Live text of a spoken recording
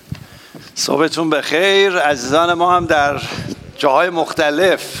صبحتون بخیر عزیزان ما هم در جاهای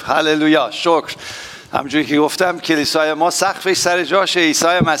مختلف. هللویا، شکر. همونجوری که گفتم کلیسای ما سقفش سر جاشه.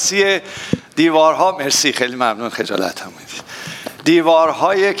 عیسی مسیح دیوارها، مرسی، خیلی ممنون، خجالت هم میدید.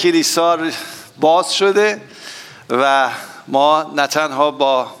 دیوارهای کلیسا باز شده و ما نه تنها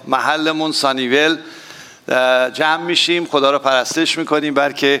با محلمون سانیول جمع میشیم خدا رو پرستش میکنیم،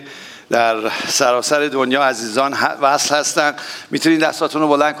 بلکه در سراسر دنیا عزیزان وصل هستن. میتونید دستاتون رو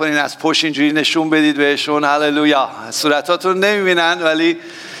بلند کنین، از پشت اینجوری نشون بدید بهشون. هللویا. صورتاتون نمیبینن ولی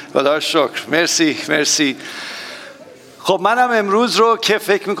خدا شکر. مرسی مرسی. خب منم امروز رو که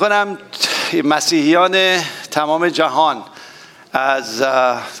فکر میکنم مسیحیان تمام جهان از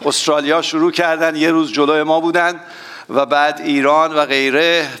استرالیا شروع کردن، یه روز جلوی ما بودن و بعد ایران و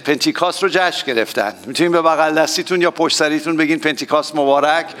غیره پنتیکاست رو جشن گرفتن. میتونین به بغل دستیتون یا پشت سریتون بگین پنتیکاست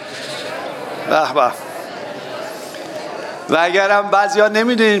مبارک. به به. و اگرم بعضیا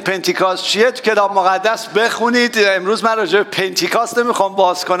نمیدونین پنتیکاست چیه، تو کتاب مقدس بخونید. امروز من راجع به پنتیکاست نمیخوام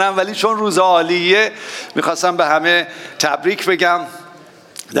باز کنم، ولی چون روز عالیه میخواستم به همه تبریک بگم.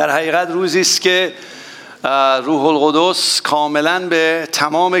 در حقیقت روزی است که روح القدس کاملا به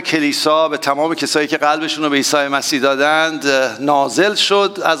تمام کلیسا، به تمام کسایی که قلبشون رو به عیسی مسیح دادند نازل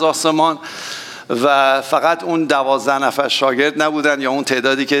شد از آسمان و فقط اون 12 نفر شاگرد نبودن یا اون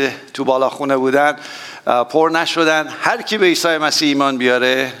تعدادی که تو بالاخونه بودن پر نشدن. هر کی به عیسی مسیح ایمان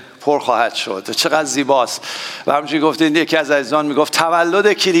بیاره پر خواهد شد. چقدر زیباست. و همونجوری گفتین، یکی از عزیزان میگفت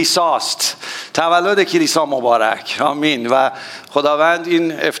تولد کلیساست. تولد کلیسا مبارک. آمین. و خداوند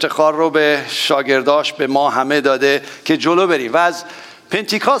این افتخار رو به شاگرداش، به ما همه داده که جلو بریم. و از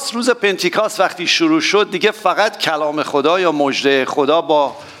پنتیکاست، روز پنتیکاست وقتی شروع شد دیگه فقط کلام خدا یا مژده خدا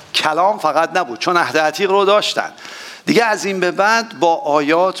با کلام فقط نبود، چون عهد عتیق رو داشتن. دیگه از این به بعد با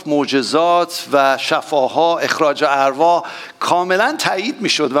آیات، معجزات و شفاها، اخراج ارواح کاملا تایید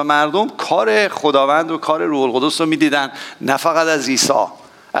میشد و مردم کار خداوند و کار روح القدس رو میدیدن. نه فقط از عیسی.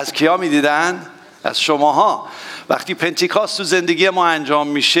 از کیا میدیدن؟ از شماها. وقتی پنتیکاست تو زندگی ما انجام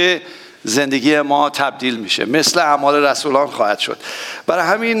میشه، زندگی ما تبدیل میشه، مثل اعمال رسولان خواهد شد. برای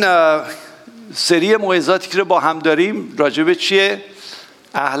همین سری موعظاتی که با هم داریم راجع به چیه؟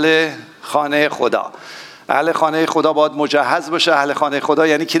 اهل خانه خدا. اهل خانه خدا باید مجهز باشه. اهل خانه خدا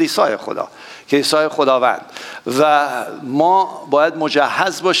یعنی کلیسای خدا، کلیسای خداوند، و ما باید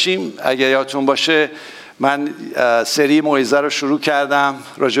مجهز باشیم. اگر یادتون باشه من سری موعظه رو شروع کردم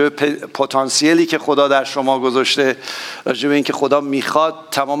راجع به پتانسیلی که خدا در شما گذاشته، راجع به این که خدا میخواد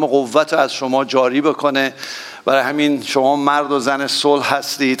تمام قوت رو از شما جاری بکنه. برای همین شما مرد و زن صلح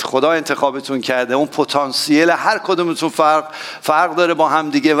هستید. خدا انتخابتون کرده. اون پتانسیل هر کدومتون فرق داره با هم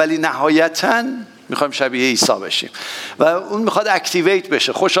دیگه، ولی نهایتاً میخوایم شبیه عیسی بشیم و اون میخواد اکتیویت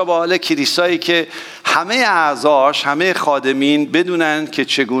بشه. خوشا به حال کلیسایی که همه اعضاش، همه خادمین بدونن که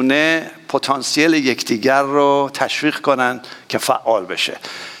چگونه پتانسیل یکدیگر رو تشویق کنن که فعال بشه.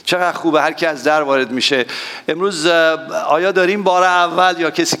 چقدر خوبه هر کی از در وارد میشه. امروز آیا داریم بار اول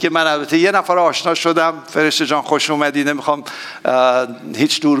یا کسی که من البته یه نفر آشنا شدم، فرشته جان خوش اومدی. نمیخوام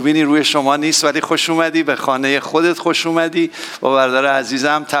هیچ دوربینی روی شما نیست، ولی خوش اومدی به خانه خودت، خوش اومدی. با برادر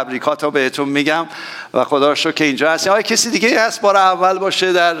عزیزم تبریکات رو بهتون میگم و خدا رو شکر که اینجا هستی. آیا کسی دیگه هست بار اول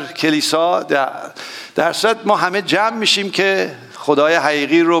باشه در کلیسا؟ در صورت ما همه جمع میشیم که خدای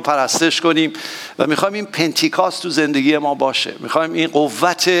حقیقی رو پرستش کنیم و میخوایم این پنتیکاست تو زندگی ما باشه. میخوایم این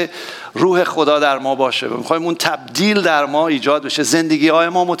قوت روح خدا در ما باشه و میخوایم اون تبدیل در ما ایجاد بشه، زندگی های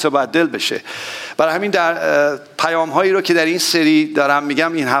ما متبدل بشه. برای همین در پیام هایی رو که در این سری دارم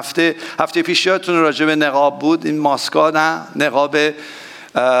میگم، این هفته پیش یادتون راجع به نقاب بود، این ماسکا، نه نقاب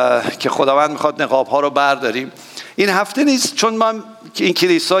که خداوند میخواد نقاب ها رو برداریم. این هفته نیست، چون من این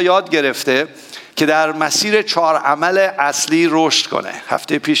کلیسا یاد گرفته که در مسیر 4 عمل اصلی رشد کنه.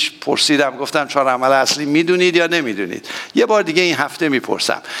 هفته پیش پرسیدم، گفتم 4 عمل اصلی میدونید یا نمیدونید؟ یه بار دیگه این هفته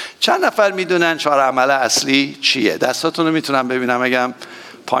میپرسم، چند نفر میدونن 4 عمل اصلی چیه؟ دستاتون رو میتونم ببینم، اگم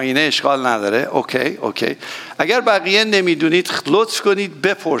پایینه اشکال نداره. اوکی. اگر بقیه نمیدونید لطف کنید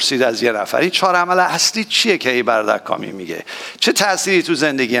بپرسید از یه نفر، این 4 عمل اصلی چیه که ای برادر کامی میگه؟ چه تأثیری تو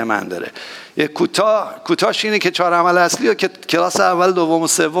زندگی من داره؟ یه کوتاش اینه که 4 عمل اصلی رو که کلاس اول، دوم و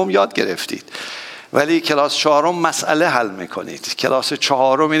سوم یاد گرفتید، ولی کلاس 4 مسئله حل میکنید. کلاس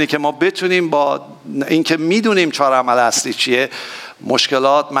 4 اینه که ما بتونیم با اینکه میدونیم 4 عمل اصلی چیه،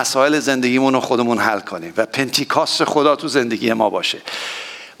 مشکلات، مسائل زندگیمون رو خودمون حل کنیم و پنتیکاست خدا تو زندگی ما باشه.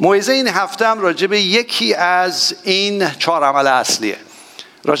 موعظه این هفته هم راجع به یکی از این 4 عمل اصلیه.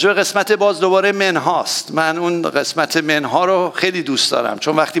 راجع به قسمت باز دوباره منهاست. من اون قسمت منها رو خیلی دوست دارم،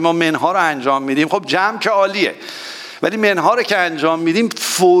 چون وقتی ما منها رو انجام میدیم، خب جمع که عالیه، ولی منها رو که انجام میدیم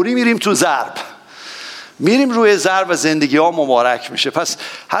فوری میریم تو ضرب. میریم روی زر و زندگی ها مبارک میشه. پس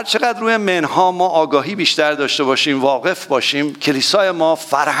هر چقدر روی منها ما آگاهی بیشتر داشته باشیم، واقف باشیم، کلیسای ما،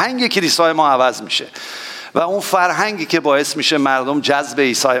 فرهنگ کلیسای ما عوض میشه و اون فرهنگی که باعث میشه مردم جذب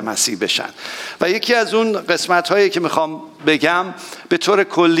عیسی مسیح بشن. و یکی از اون قسمت هایی که میخوام بگم به طور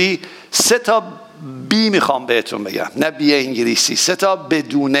کلی 3 تا بی میخوام بهتون بگم، نه بی انگلیسی، 3 تا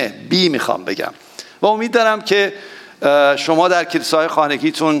بدونه بی میخوام بگم و امید دارم که شما در کلیسای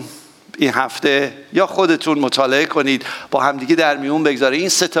خانگیتون این هفته یا خودتون مطالعه کنید، با همدیگه در میون بگذارید این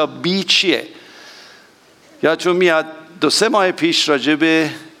 3 تا بی چیه. یادتون میاد 2-3 ماه پیش راجع به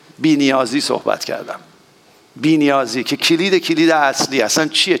بی‌نیازی صحبت کردم. بی‌نیازی که کلید اصلی اصلا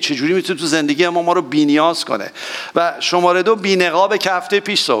چیه، چجوری میتونه تو زندگی ما رو بی‌نیاز کنه. و شماره 2 بی‌نقاب که هفته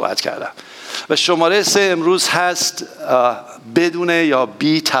پیش صحبت کردم و شماره 3 امروز هست بدون یا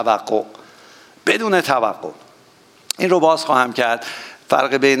بی توقع. بدون توقع این رو باز خواهم کرد،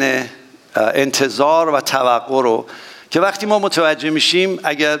 فرق بین انتظار و توقع رو که وقتی ما متوجه میشیم،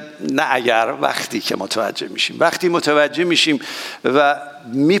 وقتی متوجه میشیم و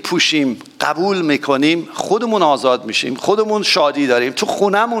میپوشیم، قبول میکنیم، خودمون آزاد میشیم، خودمون شادی داریم، تو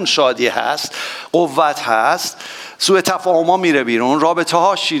خونمون شادی هست، قوت هست، سوء تفاهم‌ها میره بیرون، رابطه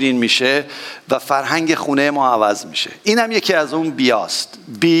ها شیرین میشه و فرهنگ خونه ما عوض میشه. اینم یکی از اون بیاست.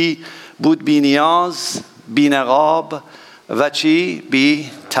 بی نیاز، بی نقاب و چی؟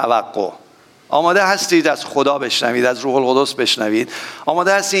 بی توقع. آماده هستید از خدا بشنوید، از روح القدس بشنوید؟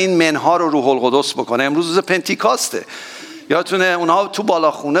 آماده هستید این منها رو روح القدس بکنه؟ امروز روز پنتیکاسته. یادتونه اونها تو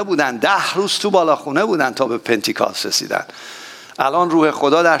بالاخونه بودن، 10 روز تو بالاخونه بودن تا به پنتیکاست رسیدن. الان روح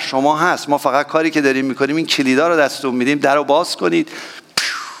خدا در شما هست. ما فقط کاری که داریم میکنیم این کلیدا رو دستتون میدیم، در رو باز کنید،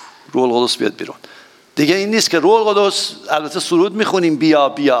 روح القدس بیاد بیرون. دیگه این نیست که روح القدس، البته سرود میخونیم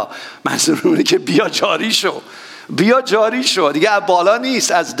بیا، منظور اینه که بیا جاری شو دیگه از بالا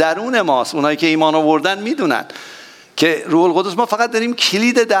نیست، از درون ماست. اونایی که ایمان آوردن میدونن که روح القدس، ما فقط داریم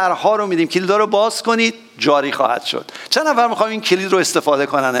کلید درها رو میدیم، کلیدا رو باز کنید جاری خواهد شد. چند نفر میخوایم این کلید رو استفاده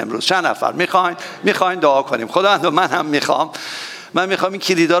کنن امروز؟ چند نفر میخواین دعا کنیم؟ خداوند من هم میخوام این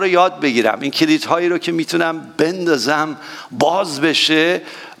کلیدا رو یاد بگیرم، این کلیدهایی رو که میتونم بندازم باز بشه،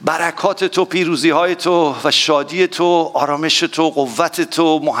 برکات تو، پیروزی های تو و شادی تو، آرامش تو، قوت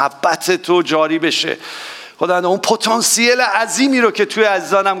تو، محبت تو جاری بشه. خداوند اون پتانسیل عظیمی رو که توی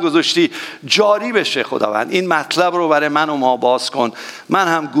عزیزانم گذاشتی جاری بشه. خداوند این مطلب رو برای من و ما باز کن. من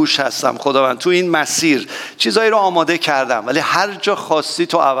هم گوش هستم خداوند. تو این مسیر چیزایی رو آماده کردم، ولی هر جا خواستی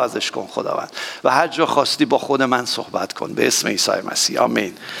تو عوضش کن خداوند و هر جا خواستی با خود من صحبت کن به اسم عیسی مسیح،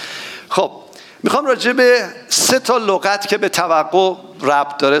 آمین. خب میخوام راجع به 3 تا لغت که به توقع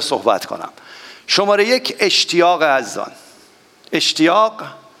ربط داره صحبت کنم. شماره 1 اشتیاق عزیزان، اشتیاق،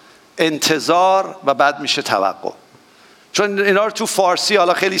 انتظار و بعد میشه توقع. چون اینا رو تو فارسی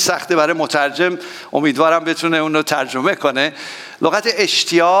حالا خیلی سخته برای مترجم، امیدوارم بتونه اون رو ترجمه کنه. لغت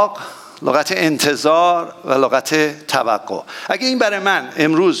اشتیاق، لغت انتظار و لغت توقع. اگه این برای من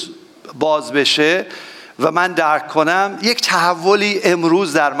امروز باز بشه و من درک کنم، یک تحولی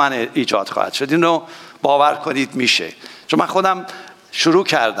امروز در من ایجاد خواهد شد. اینو باور کنید میشه. چون من خودم شروع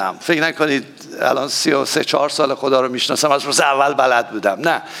کردم، فکر نکنید الان 33-4 سال خدا رو میشناسم، از روز اول بلد بودم.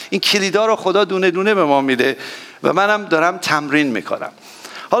 نه، این کلیدا رو خدا دونه دونه به ما میده و منم دارم تمرین میکنم.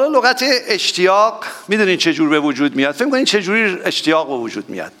 حالا لغت اشتیاق میدونین چه جور به وجود میاد؟ فکر کنین چه جوری اشتیاق به وجود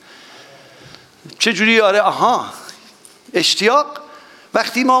میاد؟ چه جوری؟ اشتیاق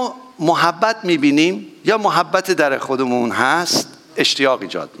وقتی ما محبت میبینیم یا محبت در خودمون هست، اشتیاق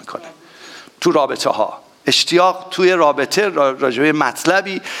ایجاد میکنه تو رابطه ها. اشتیاق توی رابطه راجعه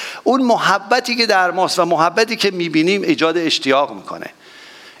مطلبی، اون محبتی که در ماست و محبتی که میبینیم ایجاد اشتیاق میکنه.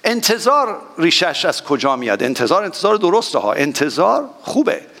 انتظار ریشش از کجا میاد؟ انتظار درسته ها، انتظار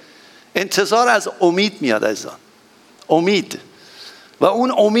خوبه. انتظار از امید میاد عزیزان، امید. و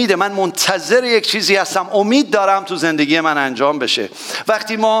اون امید، من منتظر یک چیزی هستم، امید دارم تو زندگی من انجام بشه.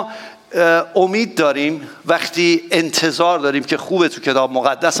 وقتی ما امید داریم، وقتی انتظار داریم که خوبه، تو کتاب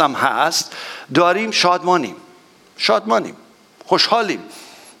مقدس هم هست، داریم شادمانیم، خوشحالیم،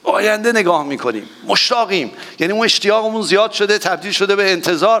 آینده نگاه میکنیم، مشتاقیم. یعنی اون اشتیاقمون زیاد شده، تبدیل شده به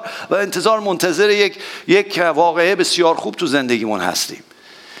انتظار و انتظار منتظر یک واقعه بسیار خوب تو زندگیمون هستیم.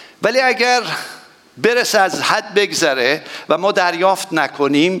 ولی اگر برسه از حد بگذره و ما دریافت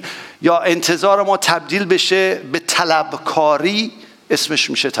نکنیم یا انتظار ما تبدیل بشه به طلبکاری، اسمش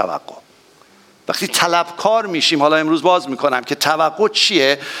میشه توقع. وقتی طلبکار میشیم، حالا امروز باز میکنم که توقع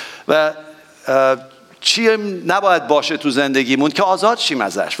چیه و چی نباید باشه تو زندگیمون که آزاد شیم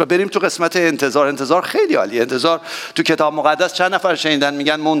ازش و بریم تو قسمت انتظار. انتظار خیلی عالیه. انتظار تو کتاب مقدس چند نفر شنیدن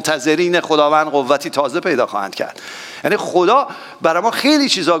میگن منتظرین خداوند قوتی تازه پیدا خواهند کرد. یعنی خدا برای ما خیلی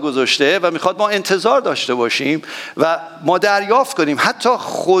چیزا گذاشته و میخواد ما انتظار داشته باشیم و ما دریافت کنیم. حتی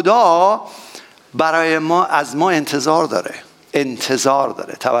خدا برای ما از ما انتظار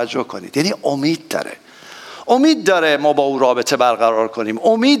داره. توجه کنید، یعنی امید داره ما با او رابطه برقرار کنیم.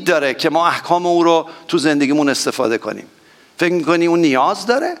 امید داره که ما احکام او رو تو زندگیمون استفاده کنیم. فکر می‌کنی اون نیاز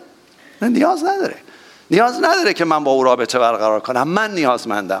داره؟ نه، نیاز نداره که من با او رابطه برقرار کنم. من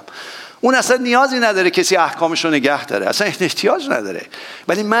نیازمندم. اون اصلا نیازی نداره کسی احکامش رو نگه داره، اصلا احتیاج نداره.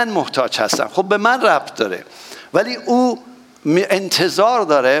 ولی من محتاج هستم. خب به من ربط داره، ولی او انتظار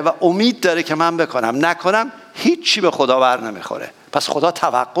داره و امید داره که من بکنم. نکنم هیچی به خدا بر نمیخوره. پس خدا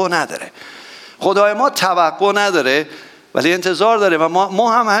توقع نداره. خدای ما توقع نداره ولی انتظار داره و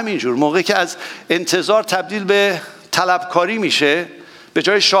ما هم همینجور. موقعی که از انتظار تبدیل به طلبکاری میشه، به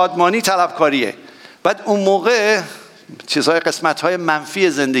جای شادمانی طلبکاریه. بعد اون موقع چیزهای قسمت‌های منفی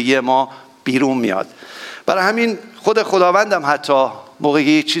زندگی ما بیرون میاد. برای همین خود خداوندم حتی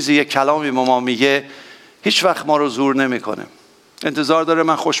موقعی چیزی یک کلامی ما میگه هیچ وقت ما رو زور نمیکنه. انتظار داره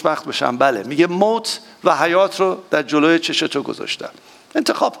من خوشبخت بشم. بله، میگه موت و حیات رو در جلوی چش تو گذاشتم،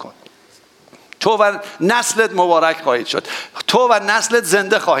 انتخاب کن. تو و نسلت مبارک خواهید شد، تو و نسلت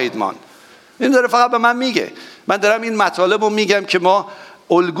زنده خواهید ماند. این داره فقط به من میگه. من دارم این مطالب رو میگم که ما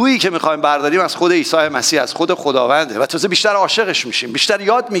الگویی که میخوایم برداریم از خود عیسی مسیح، از خود خداونده و تازه بیشتر عاشقش میشیم، بیشتر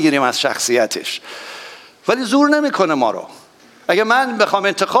یاد میگیریم از شخصیتش. ولی زور نمیکنه ما رو. اگه من بخوام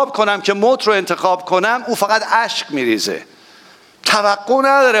انتخاب کنم که موت رو انتخاب کنم، او فقط اشک میریزه. توقع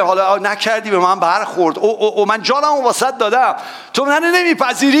نداره. حالا نکردی به من برخورد، او من جانمو واسط دادم، تو منو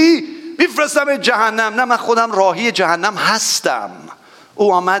نمیپذیری، میفرستم جهنم. نه، من خودم راهی جهنم هستم.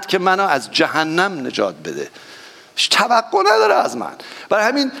 او آمد که منو از جهنم نجات بده. توقع نداره از من. برای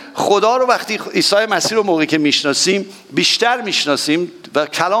همین خدا رو وقتی عیسی مسیح رو موقعی که میشناسیم، بیشتر میشناسیم و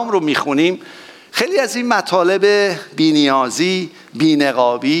کلام رو میخونیم، خیلی از این مطالب بی‌نیازی،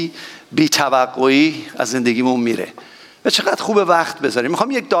 بی‌نقابی، بی‌توقعی از زندگیمون میره. و چقدر خوب وقت بذاریم.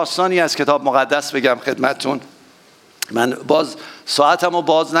 میخوام یک داستانی از کتاب مقدس بگم خدمتتون. من باز ساعتمو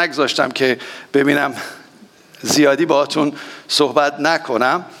باز نگذاشتم که ببینم زیادی باهاتون صحبت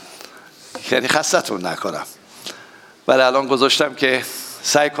نکنم، یعنی خستتون نکنم، ولی الان گذاشتم که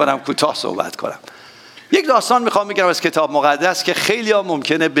سعی کنم کوتاه صحبت کنم. یک داستان میخوام بگم از کتاب مقدس که خیلی ها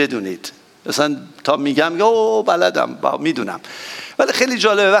ممکنه بدونید. مثلا تا میگم او بلدم، میدونم، ولی خیلی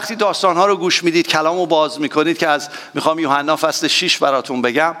جالبه وقتی داستانها رو گوش میدید، کلامو باز میکنید. که از میخوام یوحنا فصل 6 براتون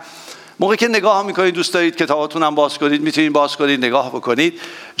بگم. موقعی که نگاه میکنید، دوست دارید کتاباتون هم باز کنید، میتونید باز کنید نگاه بکنید.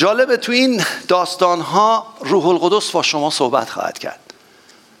 جالبه تو این داستانها روح القدس با شما صحبت خواهد کرد.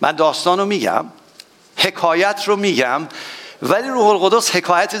 من داستانو میگم، حکایت رو میگم، ولی روح القدس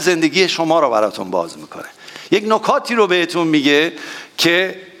حکایت زندگی شما رو براتون باز میکنه. یک نکاتی رو بهتون میگه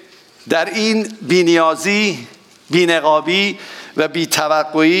که در این بی‌نیازی، بی‌نقابی و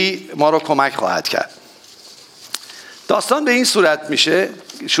بی‌توقعی ما رو کمک خواهد کرد. داستان به این صورت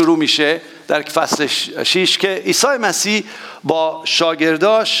شروع میشه در فصل 6 که عیسی مسیح با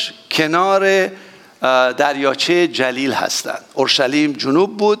شاگرداش کنار دریاچه جلیل هستند. اورشلیم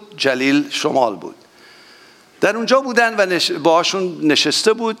جنوب بود، جلیل شمال بود. در اونجا بودن و باهاشون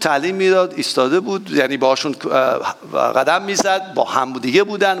نشسته بود، تعلیم میداد، ایستاده بود، یعنی باهاشون قدم میزد، با هم دیگه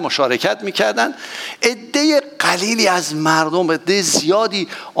بودن، مشارکت میکردن. عده قلیلی از مردم، عده زیادی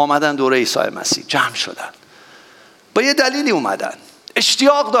آمدن دور عیسی مسیح جمع شدن. با یه دلیلی اومدن.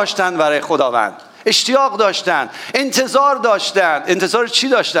 اشتیاق داشتن برای خداوند، اشتیاق داشتن، انتظار داشتن. انتظار چی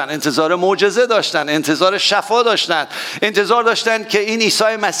داشتن؟ انتظار معجزه داشتن، انتظار شفا داشتن، انتظار داشتن که این عیسی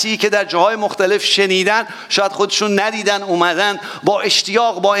مسیحی که در جاهای مختلف شنیدن، شاید خودشون ندیدن، اومدن با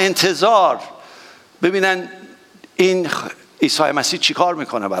اشتیاق، با انتظار ببینن این عیسی مسیح چی کار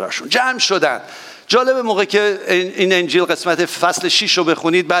میکنه براشون. جمع شدن. جالب موقع که این انجیل قسمت فصل 6 رو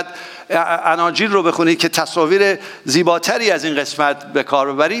بخونید، بعد اناجیل رو بخونید که تصاویر زیباتری از این قسمت به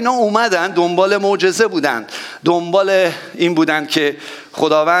کار ببرید. اینا اومدن دنبال معجزه بودن، دنبال این بودن که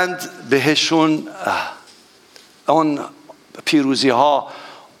خداوند بهشون اون پیروزی ها،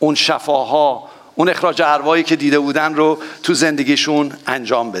 اون شفاها، اون اخراج ارواحی که دیده بودن رو تو زندگیشون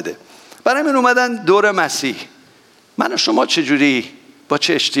انجام بده. برای من اومدن دور مسیح. من و شما چجوری، با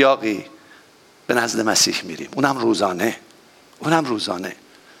چه اشتیاقی به نزد مسیح میریم؟ اونم روزانه.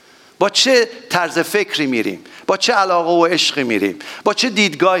 با چه طرز فکری میریم؟ با چه علاقه و عشقی میریم؟ با چه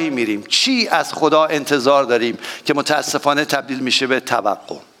دیدگاهی میریم؟ چی از خدا انتظار داریم که متاسفانه تبدیل میشه به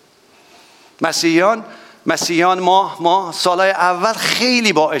توقع؟ مسیحیان ما سالهای اول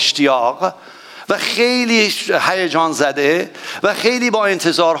خیلی با اشتیاق و خیلی هیجان زده و خیلی با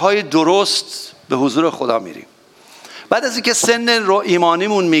انتظارهای درست به حضور خدا میریم. بعد از اینکه سن رو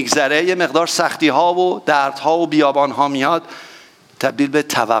ایمانیمون میگذره، یه مقدار سختی ها و دردها و بیابان ها میاد، تبدیل به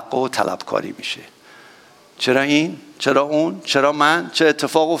توقع و طلبکاری میشه. چرا این؟ چرا اون؟ چرا من؟ چه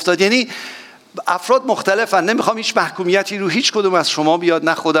اتفاق افتاد؟ یعنی افراد مختلفن، نمیخوام هیچ محکومیتی رو هیچ کدوم از شما بیاد،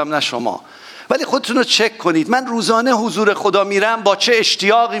 نه خودم نه شما، ولی خودتون رو چک کنید. من روزانه حضور خدا میرم با چه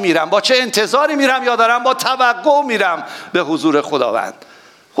اشتیاقی میرم، با چه انتظاری میرم، یا دارم با توقع میرم به حضور خداوند؟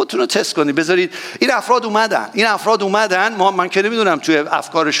 خودتون رو تست کنید. بذارید این افراد اومدن من که نمیدونم توی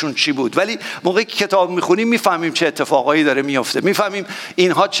افکارشون چی بود، ولی موقعی که کتاب میخونیم میفهمیم چه اتفاقایی داره میفته، میفهمیم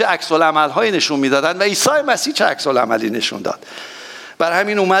اینها چه عکس العمل‌هایی نشون میدادن و عیسی مسیح چه عکس العملی نشون داد. بر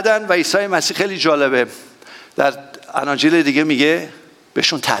همین اومدن و عیسی مسیح خیلی جالبه، در اناجیل دیگه میگه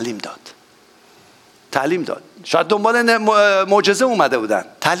بهشون تعلیم داد. شاید دنبال معجزه اومده بودن،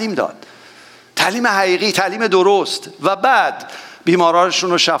 تعلیم داد، تعلیم حقیقی، تعلیم درست، و بعد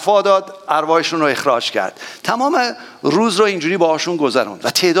بیمارانشون رو شفا داد، ارواحشون رو اخراج کرد. تمام روز رو اینجوری باهاشون گذروند و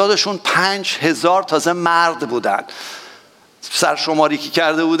تعدادشون 5000 تازه مرد بودن. سرشماری که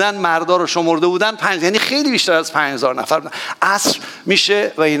کرده بودن مردا رو شمرده بودن 5، یعنی خیلی بیشتر از 5000 نفر بودن. عصر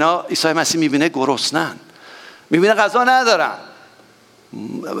میشه و اینا عیسی مسیح میبینه گرسنن، میبینه غذا ندارن.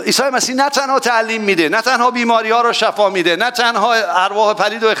 عیسی مسیح نه تنها تعلیم میده، نه تنها بیماری ها رو شفا میده، نه تنها ارواح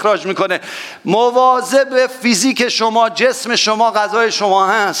پلید رو اخراج میکنه، مواظب فیزیک شما، جسم شما، غذای شما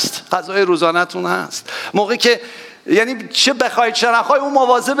هست، غذای روزانه‌تون هست. موقعی که یعنی چه بخواید چه نخواید اون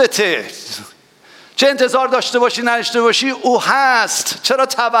مواظبته، چه انتظار داشته باشی نداشته باشی او هست، چرا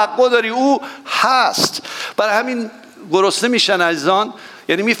توقع داری او هست. برای همین گرسنه میشن عزیزان،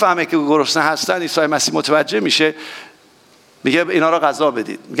 یعنی میفهمه که گرسنه هستن. عیسی مسیح متوجه میشه، میگه اینا رو غذا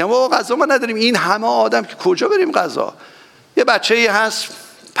بدید. میگم بابا غذا ما نداریم، این همه آدم که کجا بریم غذا؟ یه بچه‌ای هست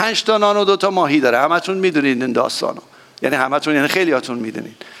 5 تا نان و 2 تا ماهی داره، همتون میدونید این داستانو، یعنی همتون، یعنی خیلیاتون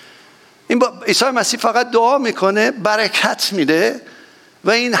میدونید. این با عیسی مسیح فقط دعا میکنه، برکت میده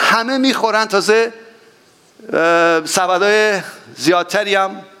و این همه میخورن، تازه سبدای زیادتری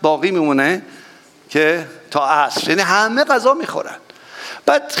هم باقی میمونه که تا عصر، یعنی همه غذا میخورن.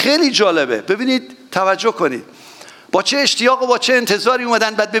 بعد خیلی جالبه، ببینید، توجه کنید با چه اشتیاق و با چه انتظاری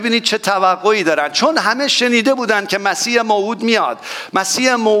اومدن. بعد ببینید چه توقعی دارن، چون همه شنیده بودن که مسیح موعود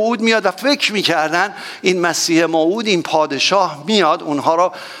میاد و فکر میکردن این مسیح موعود، این پادشاه میاد اونها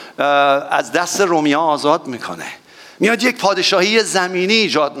رو از دست رومی‌ها آزاد میکنه، میاد یک پادشاهی زمینی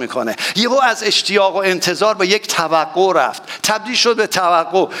ایجاد میکنه. یهو از اشتیاق و انتظار به یک توقع رفت، تبدیل شد به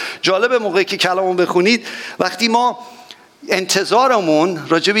توقع. جالب موقعی که کلامو بخونید، وقتی ما انتظارمون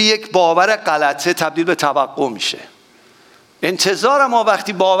راجع به یک باور غلطه تبدیل به توقع میشه، انتظار ما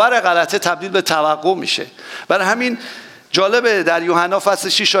وقتی باور غلطه تبدیل به توقع میشه. برای همین جالبه در یوحنا فصل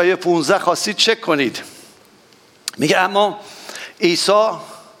 6 آیه 15 خواستید چک کنید، میگه اما عیسی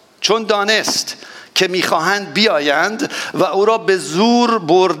چون دانست که میخواهند بیایند و او را به زور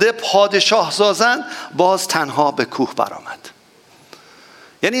برده پادشاه سازند، باز تنها به کوه برآمد.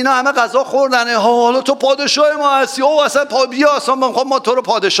 یعنی اینا همه غذا خوردن، حالا تو پادشاه ما هستی، او اصلا بیا اصلا ما تو رو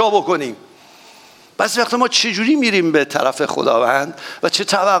پادشاه بکنیم. بس وقتی ما چجوری میریم به طرف خداوند و چه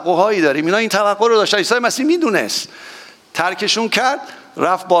توقعهایی داریم. اینا این توقع رو داشتن، عیسی مسیح میدونست، ترکشون کرد،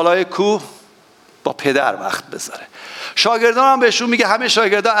 رفت بالای کوه با پدر وقت بذاره. شاگردان هم بهشون میگه همه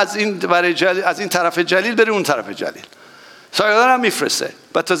شاگردان از این طرف جلیل بریم اون طرف جلیل. شاگردان هم میفرسته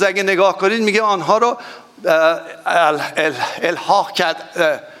و تا اگه نگاه کنید میگه آنها رو الحاق کرد،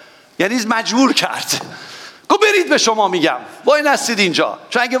 یعنی مجبور کرد، گو برید به شما میگم، وای نستید اینجا،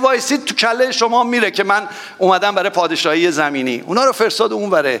 چون اگه وایسید تو کله شما میره که من اومدم برای پادشاهی زمینی. اونا رو فرستاد اون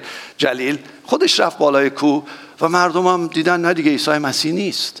برای جلیل، خودش رفت بالای کوه و مردم هم دیدن نه دیگه عیسی مسیح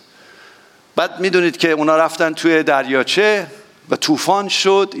نیست. بعد میدونید که اونا رفتن توی دریاچه و طوفان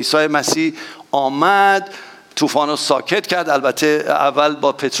شد، عیسی مسیح آمد طوفان رو ساکت کرد. البته اول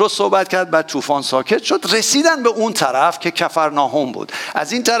با پتروس صحبت کرد، بعد طوفان ساکت شد. رسیدن به اون طرف که کفرناهم بود،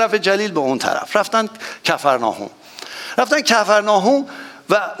 از این طرف جلیل به اون طرف رفتن کفرناهم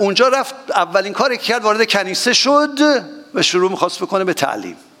و اونجا رفت. اولین کاری که کرد وارد کنیسه شد و شروع می‌خواست بکنه به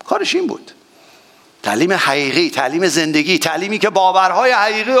تعلیم. کارش این بود، تعلیم حقیقی، تعلیم زندگی، تعلیمی که باورهای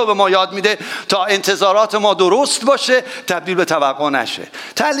حقیقی رو به ما یاد میده تا انتظارات ما درست باشه، تبدیل به توقع نشه.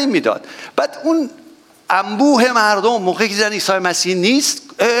 تعلیم میداد. بعد اون انبوه مردم موقعی که دیدن عیسی مسیح نیست،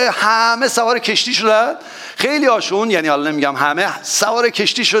 همه سوار کشتی شدن. خیلی هاشون، یعنی حالا نمیگم همه، سوار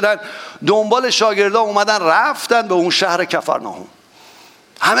کشتی شدن، دنبال شاگردان اومدن، رفتن به اون شهر کفرناهم.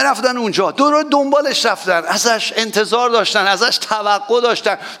 همه رفتن اونجا، دنبالش رفتن، ازش انتظار داشتن، ازش توقع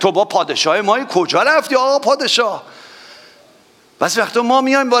داشتن. تو با پادشاه مایی کجا رفتی آقا پادشاه؟ بعضی وقتا ما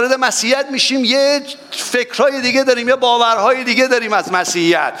میایم وارد مسیحیت میشیم، یه فکرهای دیگه داریم، یه باورهای دیگه داریم از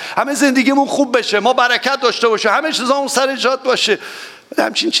مسیحیت. همه زندگیمون خوب بشه، ما برکت داشته باشه، همه چیزامون سر جات باشه.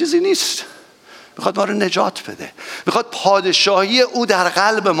 همچین چیزی نیست. میخواد ما رو نجات بده، میخواد پادشاهی او در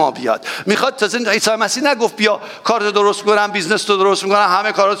قلب ما بیاد. میخواد تازه عیسی مسیح نگفت بیا کارت درست کنم، بیزنس تو درست میکنم،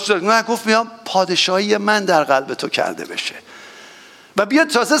 همه کارات نه، گفت میام پادشاهی من در قلب تو کرده بشه و بیاد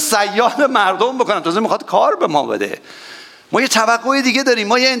تازه سیاح مردم بکنم. تازه میخواد کار به ما بده. ما یه توقع دیگه داریم،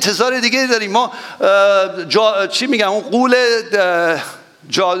 ما یه انتظار دیگه داریم. ما چی میگم، اون قول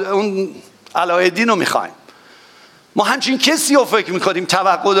اون علایالدین رو میخوایم. ما همچین کسی رو فکر میکنیم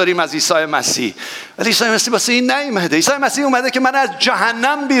توقع داریم از عیسی مسیح، ولی عیسی مسیح واسه این نیومده. عیسی مسیح اومده که من از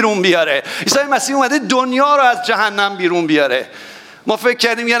جهنم بیرون بیاره. عیسی مسیح اومده دنیا رو از جهنم بیرون بیاره. ما فکر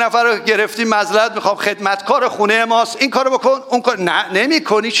کردیم یه نفر رو گرفتیم مزلت، میخوام خدمتکار خونه ماست، این کارو بکن اون کار، نه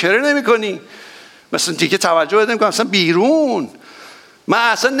نمیکنی. چرا نمیکنی؟ مثلا دیگه توجه بده میکنم اصلا بیرون، من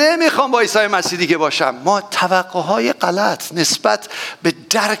اصلا نمیخوام با عیسی مسیح دیگه باشم. ما توقعهای غلط نسبت به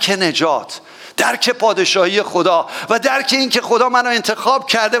درک نجات، درک پادشاهی خدا و درک این که خدا منو انتخاب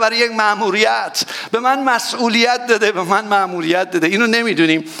کرده برای یک مأموریت، به من مسئولیت داده، به من مأموریت داده. اینو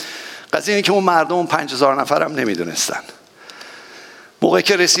نمیدونیم. قضیه اینه که اون مردم 5000 نفر هم نمیدونستن. موقعی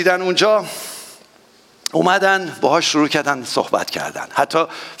که رسیدن اونجا اومدن باهاش شروع کردن صحبت کردن. حتی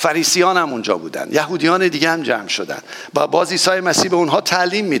فریسیان هم اونجا بودن، یهودیان دیگه هم جمع شدن و باز عیسی مسیح به اونها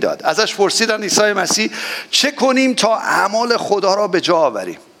تعلیم میداد. ازش پرسیدن عیسی مسیح چه کنیم تا اعمال خدا را به جا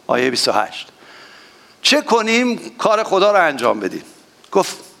آوریم؟ آیه 28. چه کنیم کار خدا را انجام بدیم؟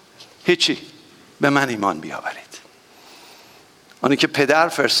 گفت هیچی، به من ایمان بیاورید. آنی که پدر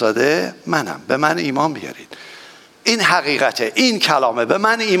فرستاده منم، به من ایمان بیارید. این حقیقته، این کلامه، به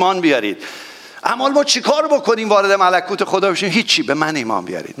من ایمان بیارید. اما ما چی کار بکنیم وارد ملکوت خدا بشیم؟ هیچی، به من ایمان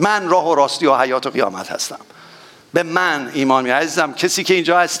بیارید. من راه و راستی و حیات و قیامت هستم. به من ایمان بیارید. عزیزم، کسی که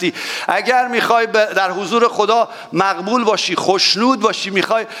اینجا هستی، اگر میخوای در حضور خدا مقبول باشی، خوشنود باشی،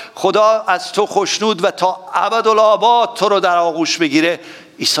 میخوای خدا از تو خوشنود و تا ابدالآباد تو رو در آغوش بگیره،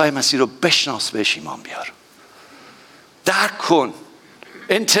 عیسی مسیح رو بشناس، بهش ایمان بیار، درک کن.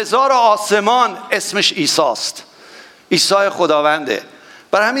 انتظار آسمان اسمش عیسی است. عیسی خداونده.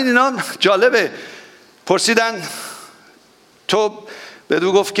 برای همین اینا جالبه. پرسیدن تو،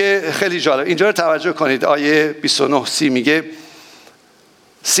 بدو گفت که خیلی جالب، اینجا رو توجه کنید. آیه 29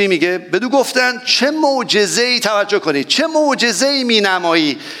 سی میگه بدو گفتن چه معجزه‌ای، توجه کنید، چه معجزه‌ای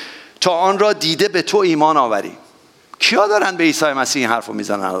می‌نمایی تا آن را دیده به تو ایمان آوری. کیا دارن به عیسی مسیح این حرفو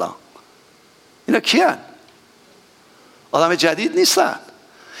میزنن الان؟ اینا کیان؟ آدم جدید نیستن.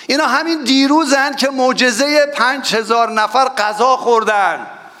 اینا همین دیروزن که معجزه 5000 نفر غذا خوردن.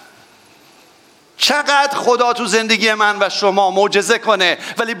 چقدر خدا تو زندگی من و شما معجزه کنه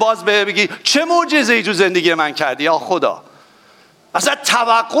ولی باز بگی چه معجزه‌ای تو زندگی من کردی یا خدا؟ اصلا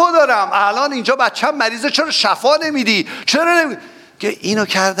توقع دارم الان اینجا بچه‌م مریضه، چرا شفا نمیدی؟ چرا که اینو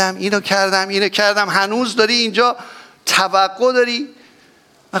کردم. هنوز داری اینجا توقع داری؟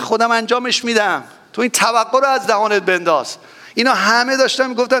 من خودم انجامش میدم. تو این توقع رو از دهانت بنداز. اینا همه داشتن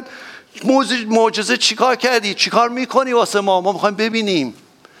میگفتن معجزه چیکار کردی؟ چیکار میکنی واسه ما میخوایم ببینیم.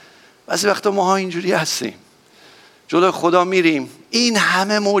 بعضی وقتا ماها اینجوری هستیم، جلوی خدا میریم، این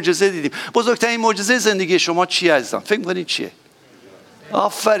همه معجزه دیدیم. بزرگترین معجزه زندگی شما چیه عزیزان؟ فکر میکنید چیه؟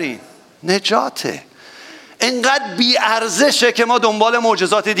 آفرین، نجاته. انقدر بی ارزشه که ما دنبال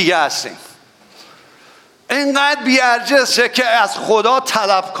معجزات دیگه هستیم. انقدر بی ارزشه که از خدا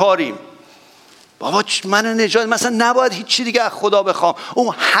طلبکاریم. بابا من نجات، مثلا نباید هیچ چیز دیگه از خدا بخوام.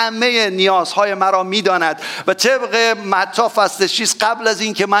 اون همه نیازهای مرا میداند و طبق متی فصل 6 قبل از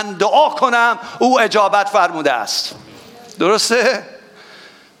این که من دعا کنم او اجابت فرموده است. درسته؟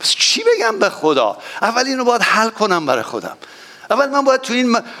 پس چی بگم به خدا؟ اول اینو باید حل کنم برای خودم. اول من باید تو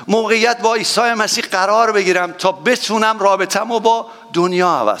این موقعیت با عیسی مسیح قرار بگیرم تا بتونم رابطه‌مو با دنیا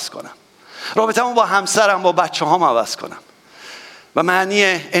عوض کنم، رابطه‌مو با همسرم، با بچه‌هام عوض کنم و معنی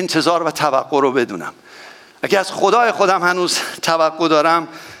انتظار و توقع رو بدونم. اگه از خدای خودم هنوز توقع دارم،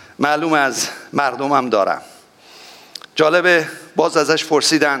 معلوم از مردمم دارم. جالبه، باز ازش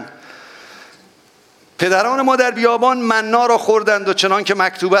پرسیدن پدران ما در بیابان مننا را خوردند و چنان که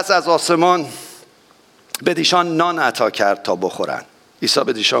مکتوب است از آسمان به دیشان نان عطا کرد تا بخورند. عیسی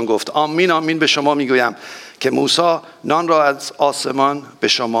به دیشان گفت آمین آمین به شما میگویم که موسی نان را از آسمان به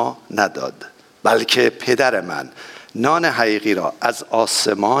شما نداد، بلکه پدر من نان حقیقی را از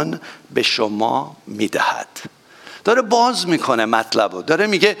آسمان به شما میدهد. داره باز میکنه مطلبو، داره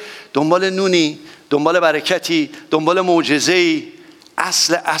میگه دنبال نونی، دنبال برکتی، دنبال معجزه‌ای.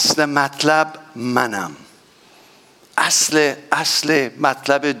 اصل مطلب منم. اصل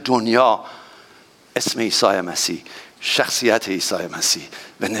مطلب دنیا اسم عیسی مسیح. شخصیت عیسی مسیح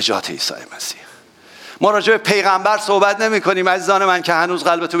و نجات عیسی مسیح. ما راجع به پیغمبر صحبت نمی کنیم عزیزان من که هنوز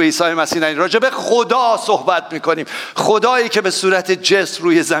قلبتو به عیسی مسیح نهید. راجع به خدا صحبت می کنیم. خدایی که به صورت جسم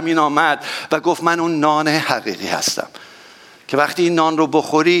روی زمین آمد و گفت من اون نان حقیقی هستم که وقتی این نان رو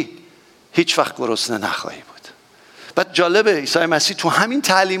بخوری هیچ وقت گرسنه نخواهی بود. بعد جالبه عیسی مسیح تو همین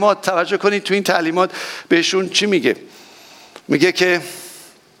تعلیمات، توجه کنید تو این تعلیمات بهشون چی میگه؟ میگه که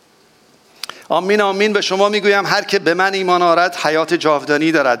آمین آمین به شما میگویم هر که به من ایمان آورد حیات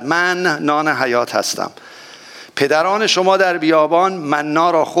جاودانی دارد. من نان حیات هستم. پدران شما در بیابان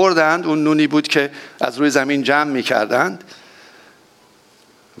منا را خوردند، اون نونی بود که از روی زمین جمع میکردند،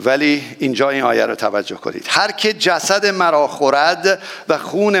 ولی اینجا این آیه رو توجه کنید. هر که جسد مرا خورد و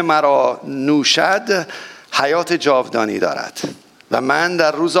خون مرا نوشد حیات جاودانی دارد و من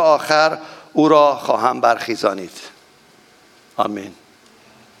در روز آخر او را خواهم برخیزانید. آمین.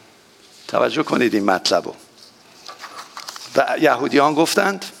 توجه کنید این مطلب رو. و یهودیان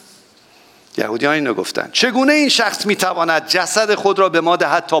اینو گفتند چگونه این شخص میتواند جسد خود را به ما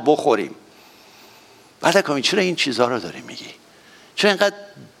دهد تا بخوریم؟ بعد کامیل چرا این چیزها رو داری میگی؟ چرا اینقدر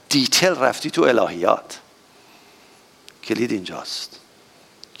دیتیل رفتی تو الهیات؟ کلید اینجاست.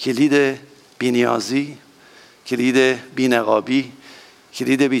 کلید بی‌نیازی، کلید بی‌نقابی،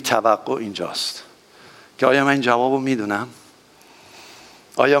 کلید بی‌توقع اینجاست که آیا من جوابو میدونم؟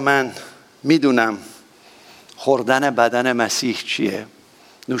 آیا من میدونم خوردن بدن مسیح چیه؟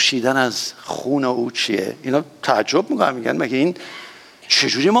 نوشیدن از خون او چیه؟ اینا تعجب میکنن، میگن مگه این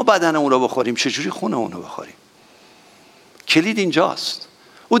چجوری ما بدن اون رو بخوریم؟ چجوری خون اون رو بخوریم؟ کلید اینجاست.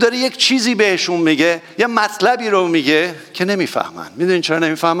 او داره یک چیزی بهشون میگه، یه مطلبی رو میگه که نمیفهمن. میدونین چرا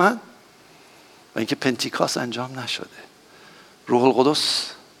نمیفهمن؟ و اینکه پنتیکاست انجام نشده، روح القدس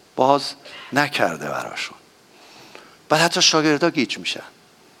باز نکرده براشون. بعد حتی شاگردا گیج میشن.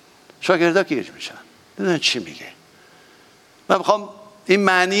 میدونن چی میگه؟ من میخوام این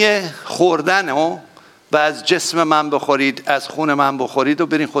معنی خوردن و از جسم من بخورید، از خون من بخورید و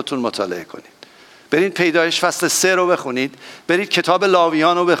برین خودتون مطالعه کنید. برین پیدایش فصل 3 رو بخونید، برید کتاب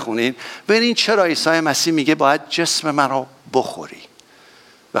لاویان رو بخونید، برین چرا عیسی مسیح میگه باید جسم من رو بخوری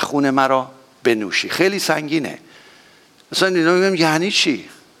و خون من رو بنوشی. خیلی سنگینه. مثلا اینا میگم یعنی چی؟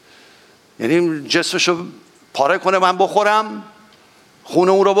 یعنی جسمشو پاره کنه من بخورم، خون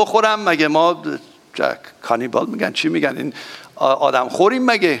اون رو بخورم؟ مگه ما کانیبال میگن؟ چی میگن؟ این آدم خوریم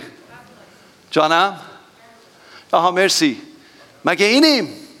مگه؟ جانم؟ آها مرسی. مگه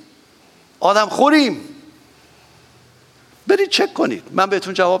اینیم؟ آدم خوریم؟ برید چک کنید. من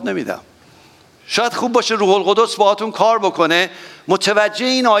بهتون جواب نمیدم. شاید خوب باشه روح القدس باهاتون کار بکنه، متوجه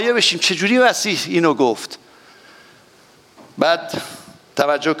این آیه بشیم چجوری مسیح اینو گفت. بعد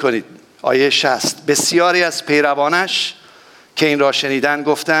توجه کنید آیه 60. بسیاری از پیروانش که این را شنیدن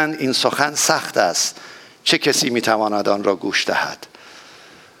گفتند این سخن سخت است، چه کسی میتواند آن را گوش دهد؟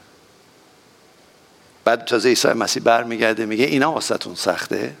 بعد تازه عیسی مسیح برمیگرده میگه اینا واسهتون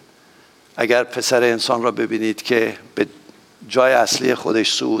سخته؟ اگر پسر انسان را ببینید که به جای اصلی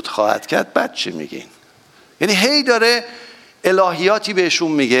خودش صعود خواهد کرد، بعد چی میگین؟ یعنی هی داره الهیاتی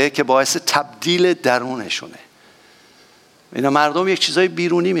بهشون میگه که باعث تبدیل درونشونه. اینا مردم یک چیزای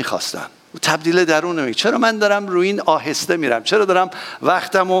بیرونی میخواستن، تبدیل درون میگه. چرا من دارم روی این آهسته میرم؟ چرا دارم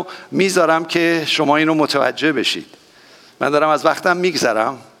وقتمو میذارم که شما اینو متوجه بشید؟ من دارم از وقتم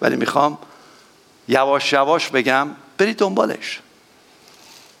میگذرم، ولی میخوام یواش یواش بگم برید دنبالش.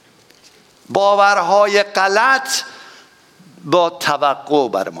 باورهای غلط با توقع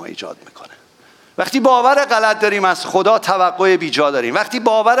بر ما ایجاد میکنه. وقتی باور غلط داریم از خدا، توقع بیجا داریم. وقتی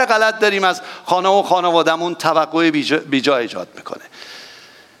باور غلط داریم از خانه و خانوادمون، توقع بیجا ایجاد میکنه.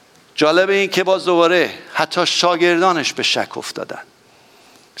 جالب این که باز دوباره حتی شاگردانش به شک افتادن.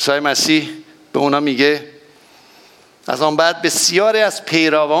 عیسی مسیح به اونا میگه از آن بعد بسیاری از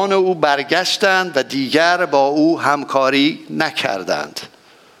پیروان او برگشتند و دیگر با او همکاری نکردند.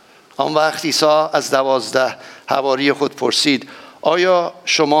 آن وقت عیسی از 12 حواری خود پرسید آیا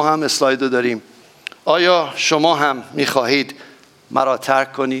شما هم، اسلایدو داریم، آیا شما هم میخواهید مرا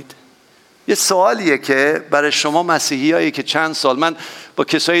ترک کنید؟ یه سوالیه که برای شما مسیحیایی که چند سال، من با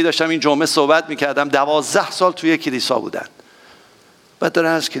کسایی داشتم این جمعه صحبت میکردم 12 سال توی کلیسا بودن، بعد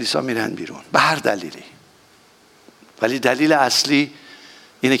دارن از کلیسا میرن بیرون به هر دلیلی، ولی دلیل اصلی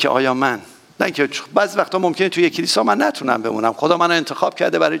اینه که آیا من، نه که بعضی وقتا ممکنه توی کلیسا من نتونم بمونم، خدا منو انتخاب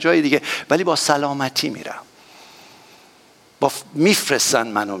کرده برای جای دیگه، ولی با سلامتی میرم، میفرستن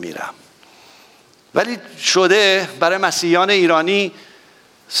منو میرم. ولی شده برای مسیحیان ایرانی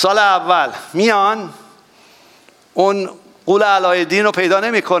سال اول میان اون قول علایالدین رو پیدا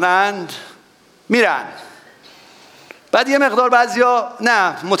نمی کنند، میرن. بعد یه مقدار بعضیا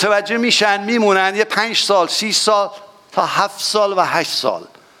نه متوجه میشن، میمونن، یه 5 سال 6 سال تا 7 سال و 8 سال.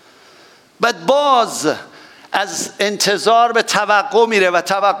 بعد باز از انتظار به توقع میره و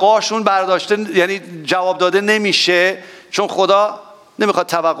توقعاشون برداشته، یعنی جواب داده نمیشه، چون خدا نمیخواد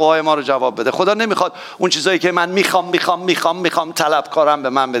توقعهای ما رو جواب بده. خدا نمیخواد اون چیزایی که من میخوام طلبکارم به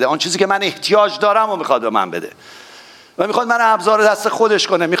من بده. آن چیزی که من احتیاج دارم و میخواد به من بده و میخواد من ابزار دست خودش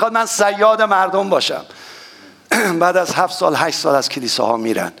کنه. میخواد من صیاد مردم باشم. بعد از 7 سال 8 سال از کلیساها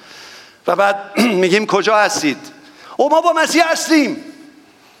میرن و بعد میگیم کجا هستید؟ او ما با مسیح هستیم.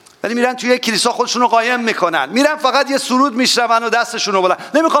 ولی میرن توی کلیسا خودشون رو قایم میکنن، میرن فقط یه سرود میشنون و دستشون رو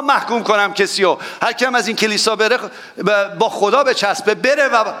بلند. نمیخوام محکوم کنم کسی رو. هر کی هم از این کلیسا بره با خدا بچسبه، بره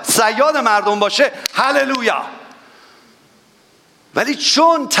و صیاد مردم باشه، هللویا. ولی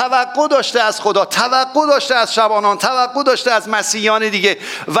چون توقع داشته از خدا، توقع داشته از شبانان، توقع داشته از مسیحیان دیگه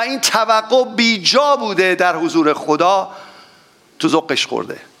و این توقع بیجا بوده در حضور خدا، تو ذوقش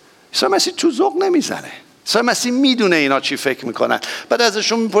خورده. عیسی مسیح تو ذوق نمیزنه. عیسی مسیح میدونه اینا چی فکر میکنن. بعد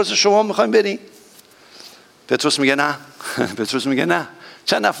ازشون میپرسه شما میخواین برین؟ پتروس میگه نه. پتروس میگه نه.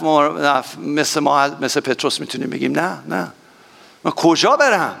 چند نفر مثل پتروس میتونیم بگیم نه؟ من کجا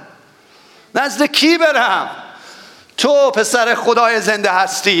برم؟ نزد کی برم؟ تو پسر خدای زنده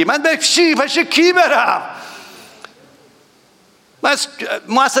هستی. من به پیش کی برم؟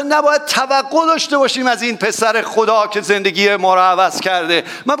 ما اصلا نباید توقع داشته باشیم از این پسر خدا که زندگی ما رو عوض کرده.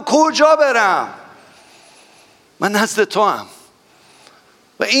 من کجا برم؟ من نزد تو هم.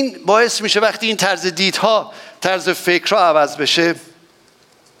 و این باعث میشه وقتی این طرز دیدها، طرز فکرها عوض بشه،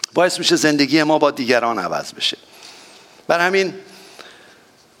 باعث میشه زندگی ما با دیگران عوض بشه. بر همین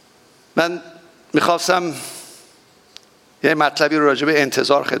من میخواستم یه مطلبی رو راجع به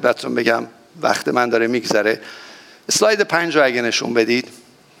انتظار خدمتتون بگم. وقت من داره میگذره. اسلاید 5 رو اگه نشون بدید.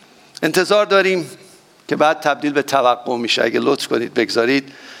 انتظار داریم که بعد تبدیل به توقع میشه. اگه لطف کنید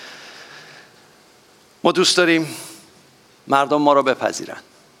بگذارید. ما دوست داریم مردم ما رو بپذیرن.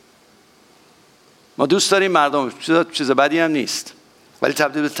 ما دوست داریم مردم، چیز بدی هم نیست، ولی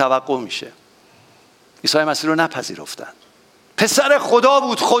تبدیل به توقع میشه. عیسی مسیح رو نپذیرفتند. پسر خدا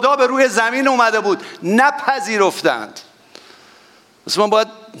بود، خدا به روی زمین اومده بود، نپذیرفتند. پس من باید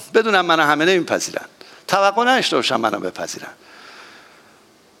بدونم منو همه نمیپذیرن. توقع نداشته باشم منو بپذیرن.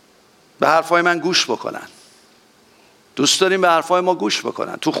 به حرفای من گوش بکنن. دوست داریم به حرفای ما گوش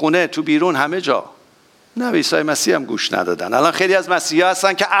بکنن. تو خونه، تو بیرون، همه جا. نه، به عیسی مسیح هم گوش ندادن. الان خیلی از مسیحا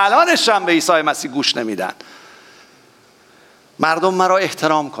هستن که الانش هم به عیسی مسیح گوش نمیدن. مردم مرا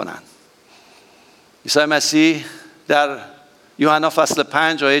احترام کنن. عیسی مسیح در یوحنا فصل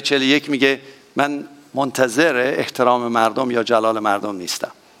 5 آیه 41 میگه من منتظر احترام مردم یا جلال مردم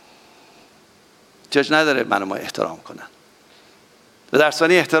نیستم. احتیاج نداره منو احترام کنن. و در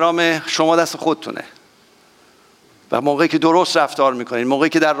ثانی احترام شما دست خودتونه. و موقعی که درست رفتار میکنید، موقعی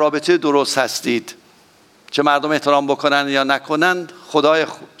که در رابطه درست هستید، چه مردم احترام بکنن یا نکنن، خدای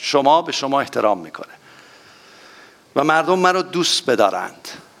شما به شما احترام میکنه. و مردم من رو دوست بدارند.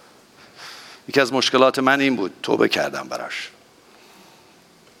 یکی از مشکلات من این بود، توبه کردم براش.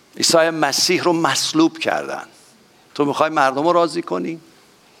 عیسی مسیح رو مصلوب کردن. تو میخوای مردم رو راضی کنی؟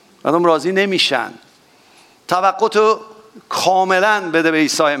 مردم راضی نمیشن. توقع تو کاملا بده به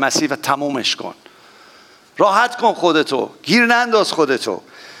عیسی مسیح و تمومش کن. راحت کن خودتو، گیر ننداز خودتو،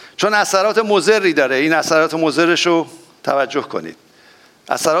 چون اثرات مضری داره. این اثرات مضرش رو توجه کنید.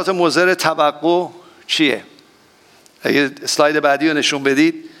 اثرات مضر توقع چیه؟ اگه اسلاید بعدی رو نشون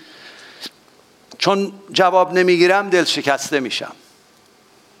بدید. چون جواب نمیگیرم دل شکسته میشم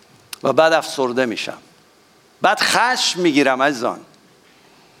و بعد افسرده میشم، بعد خشم میگیرم عزیزان،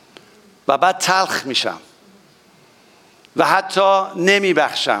 و بعد تلخ میشم و حتی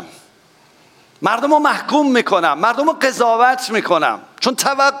نمیبخشم. مردم رو محکوم میکنم، مردم رو قضاوت میکنم، چون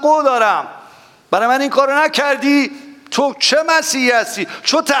توقع دارم. برای من این کارو نکردی، تو چه مسیحی هستی؟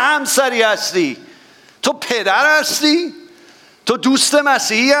 تو همسری هستی؟ تو پدر هستی؟ تو دوست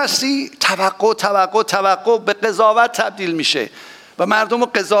مسیحی هستی؟ توقع به قضاوت تبدیل میشه و مردم رو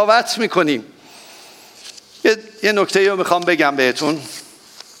قضاوت میکنیم. یه نکته رو میخوام بگم بهتون.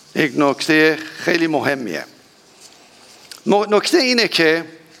 یک نکته خیلی مهمیه. نکته اینه که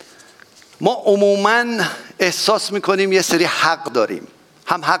ما عموماً احساس میکنیم یه سری حق داریم.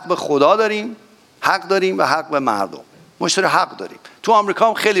 هم حق به خدا داریم، حق داریم و حق به مردم. ما سری حق داریم. تو آمریکا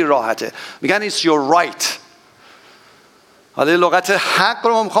هم خیلی راحته، میگن it's your right. حالا لغت حق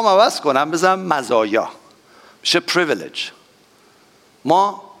رو میخوام عوض کنم، بزنم مزایا، میشه privilege.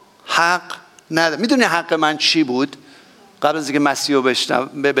 ما حق نداریم. میدونی حق من چی بود قبل از اینکه مسیح رو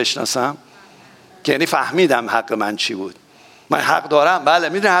بشناسم؟ که یعنی فهمیدم حق من چی بود. من حق دارم، بله.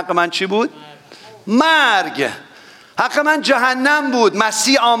 میدونی حق من چی بود؟ مرگ. حق من جهنم بود.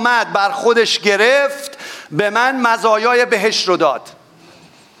 مسیح آمد، بر خودش گرفت به من مزایای بهشت رو داد.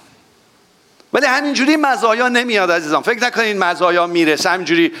 ولی همینجوری مزایا نمیاد عزیزان. فکر نکنین مزایا میرسه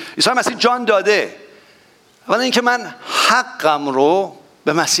همینجوری. عیسی مسیح جان داده، ولی اینکه من حقم رو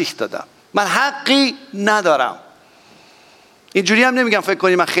به مسیح دادم. من حقی ندارم. اینجوری هم نمیگم فکر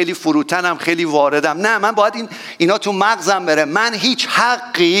کنی من خیلی فروتنم، خیلی واردم. نه، من باید اینا تو مغزم بره. من هیچ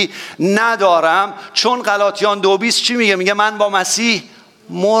حقی ندارم، چون غلاطیان 2:20 چی میگه؟ میگه من با مسیح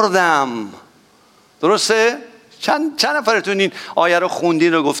مردم. درسته؟ چند نفرتون این آیه رو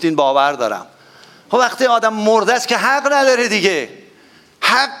خوندین و گفتین باور دارم؟ خب وقتی آدم مرده است که حق نداره دیگه،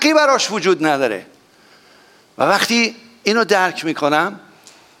 حقی براش وجود نداره. و وقتی اینو درک میکنم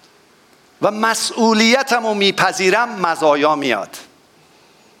و مسئولیتم رو میپذیرم، مزایا میاد.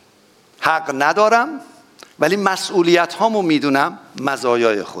 حق ندارم ولی مسئولیت هامو میدونم،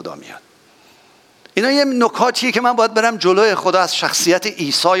 مزایای خدا میاد. اینا یه نکاتیه که من باید برم جلوی خدا از شخصیت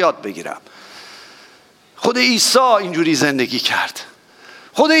عیسی یاد بگیرم. خود عیسی اینجوری زندگی کرد.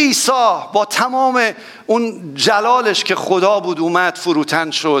 خود عیسی با تمام اون جلالش که خدا بود اومد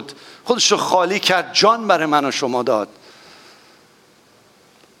فروتن شد، خودش رو خالی کرد، جان برای من و شما داد.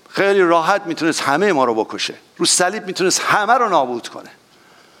 خیلی راحت میتونست همه ما رو بکشه، رو صلیب میتونست همه رو نابود کنه،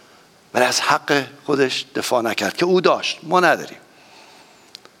 ولی از حق خودش دفاع نکرد که او داشت، ما نداریم.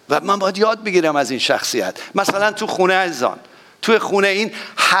 و من باید یاد بگیرم از این شخصیت. مثلا تو خونه عزیزان، توی خونه این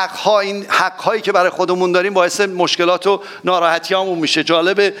حق‌هایی که برای خودمون داریم باعث مشکلات و ناراحتیامون میشه.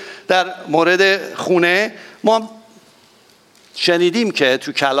 جالبه در مورد خونه ما شنیدیم که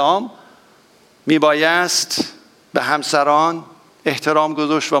تو کلام میبایست به همسران احترام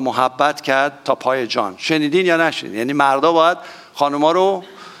گذاشت و محبت کرد تا پای جان. شنیدین یا نشنیدین؟ یعنی مردا باید خانوما رو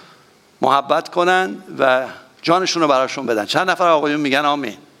محبت کنن و جانشون رو براشون بدن. چند نفر آقایون میگن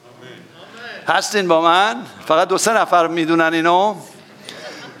آمین؟ هستین با من؟ فقط 2-3 نفر میدونن اینو.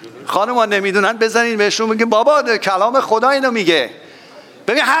 خانوما نمیدونن بزنین بهشون بگین بابا کلام خدا اینو میگه.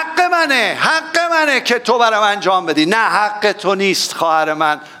 ببین حق منه که تو برام انجام بدی. نه، حق تو نیست خواهر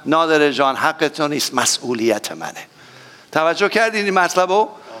من، نادر جان، حق تو نیست، مسئولیت منه. توجه کردین این مطلبو؟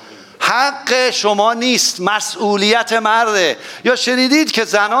 حق شما نیست، مسئولیت مرده. یا شنیدید که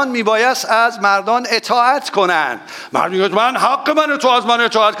زنان میبایست از مردان اطاعت کنن. مرد میگه من حق منه تو از من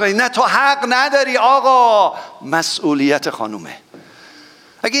اطاعت کنی. نه، تو حق نداری آقا، مسئولیت خانومه.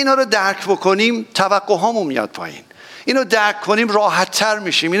 اگه اینا رو درک بکنیم توقعهامون میاد پایین. اینو درک کنیم راحت تر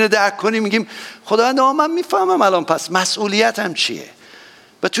میشیم. اینو درک کنیم میگیم خداوندا من میفهمم الان پس مسئولیتم چیه.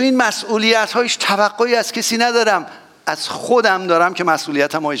 و تو این مسئولیت هایش توقعی از کسی ندارم، از خودم دارم که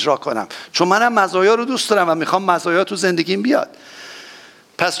مسئولیتم رو اجرا کنم، چون منم مزایا رو دوست دارم و میخوام مزایا تو زندگیم بیاد.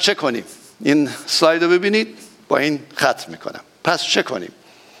 پس چه کنیم؟ این سلاید رو ببینید، با این ختم میکنم. پس چه کنیم؟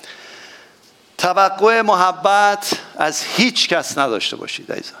 توقع محبت از هیچ کس نداشته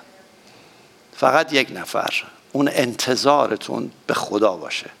باشید عزیزان. فقط یک نفر، اون انتظارتون به خدا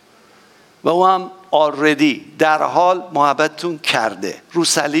باشه و او هم آلردی در حال محبتتون کرده، رو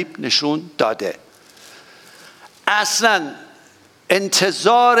صلیب نشون داده. اصلا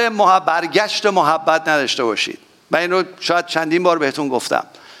انتظار برگشت محبت نداشته باشید. من این رو شاید چندین بار بهتون گفتم.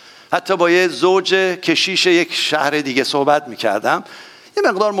 حتی با یه زوج کشیش یک شهر دیگه صحبت میکردم، یه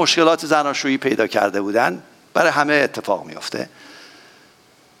مقدار مشکلات زناشویی پیدا کرده بودن، برای همه اتفاق میفته.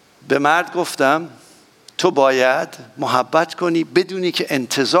 به مرد گفتم تو باید محبت کنی بدونی که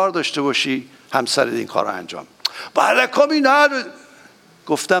انتظار داشته باشی همسر این کار رو انجام. بله کمی نه.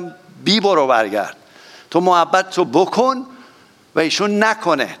 گفتم بی برو برگرد، تو محبت تو بکن و ایشون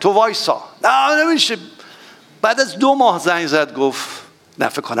نکنه، تو وایسا. نه نمیشه. بعد از 2 ماه زنگ زد گفت نه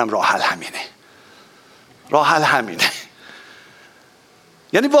فکر کنم راه حل همینه.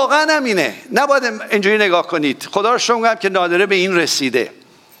 یعنی واقعا همینه. نباید اینجوری نگاه کنید. خدا رو شکر میگم که نادره به این رسیده.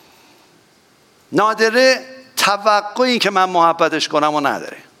 نادره توقع این که من محبتش کنم و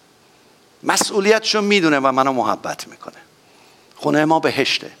نداره. مسئولیتشو میدونه و منو محبت میکنه. خونه ما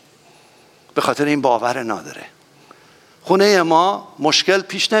بهشته به خاطر این باور نادره. خونه ما مشکل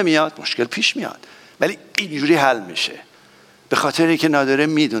پیش نمیاد، مشکل پیش میاد ولی اینجوری حل میشه به خاطر اینکه نادره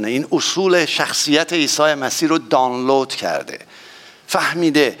میدونه این اصول شخصیت عیسی مسیح رو دانلود کرده،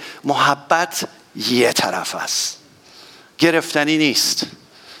 فهمیده محبت یه طرف است، گرفتنی نیست،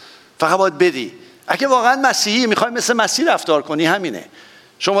 فقط باید بدی. اگه واقعا مسیحی میخوای مثل مسیح رفتار کنی همینه.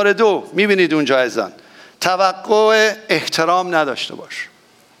 شماره 2 میبینید اونجا عزیزان، توقع احترام نداشته باش.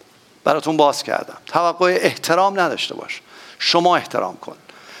 براتون باز کردم، توقع احترام نداشته باش، شما احترام کن.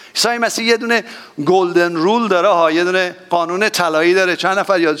 عیسی مسیح یه دونه گلدن رول داره ها، یه دونه قانون طلایی داره. چند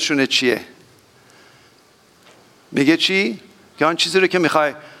نفر یادشونه چیه؟ میگه چی؟ که آن چیزی رو که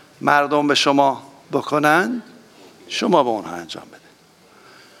میخوای مردم به شما بکنن شما به اونها انجام بده.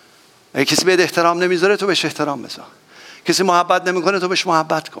 اگه کسی بهت احترام نمیذاره تو بهش احترام بذار. کسی محبت نمیکنه تو بهش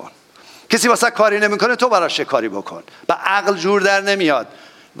محبت کن. کسی واسه کاری نمیکنه تو براش کاری بکن. با عقل جور در نمیاد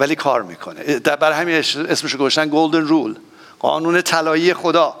ولی کار میکنه. برای همین اسمشو گذاشتن گلدن رول، قانون طلایی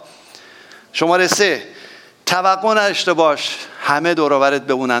خدا. شماره 3، توقع نداشته باش همه دور و برت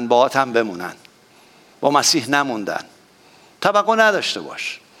بمونن، باهات هم بمونن. با مسیح نموندن. توقع نداشته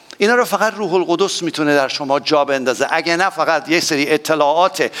باش. اینا رو فقط روح القدس میتونه در شما جا بندازه. اگه نه فقط یه سری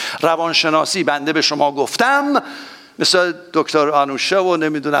اطلاعات روانشناسی بنده به شما گفتم، مثل دکتر آنوشه و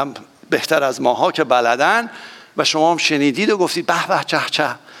نمیدونم بهتر از ماها که بلدن، و شما هم شنیدید و گفتید به به چه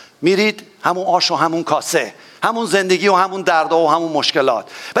چه، میرید همون آش و همون کاسه، همون زندگی و همون دردا و همون مشکلات.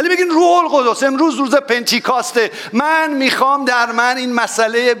 ولی بگین روح القدس امروز روز پنتیکاسته، من میخوام در من این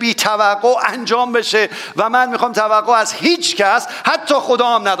مسئله بی توقع انجام بشه و من میخوام توقع از هیچ کس حتی خدا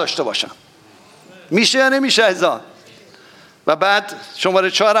هم نداشته باشم. میشه یا نمیشه عزیزان؟ و بعد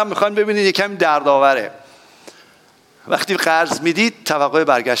شماره 4 هم میخوام ببینید یکم دردآوره. وقتی قرض میدید توقع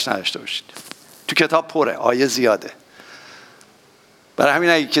برگشت نداشته باشید. تو کتاب پره، آیه زیاده. برای همین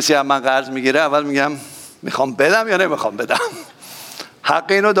اگه کسی از من قرض میگیره اول میگم میخوام بدم یا نمیخوام بدم.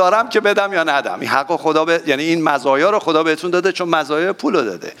 حق اینو دارم که بدم یا ندم. این حق خدا یعنی این مزایا رو خدا بهتون داده، چون مزایای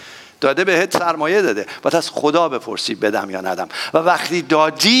پولو داده بهت سرمایه داده. باید از خدا بپرسی بدم یا ندم. و وقتی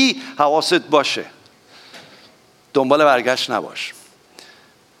دادی حواست باشه، دنبال برگشت نباش.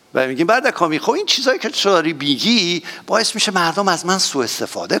 و میگیم بعد کامی خب این چیزایی که تو داری میگی باعث میشه مردم از من سوء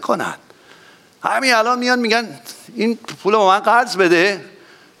استفاده کنن. همین الان میان میگن این پول با من قرض بده،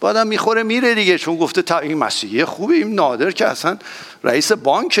 بعدم میخوره میره دیگه، چون گفته این مسیحی خوبه، این نادر که اصلا رئیس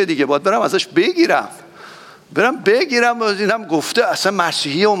بانک دیگه، باید برم ازش بگیرم. اینم گفته اصلا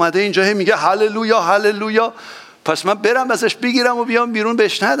مسیحی اومده اینجا میگه هللویا هللویا، پس من برم ازش بگیرم و بیام بیرون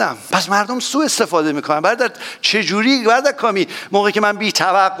بهش ندم. پس مردم سوء استفاده میکنن. برادر چجوری برادر کامی موقعی که من بی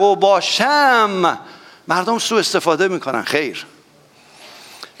توقع باشم مردم سوء استفاده میکنن؟ خیر،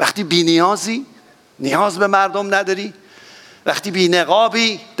 وقتی بی نیازی، نیاز به مردم نداری، وقتی بی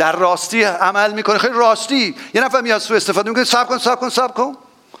نقابی در راستی عمل میکنه، خیلی راستی، یه نفر میاد سوء استفاده میکنه، صبر کن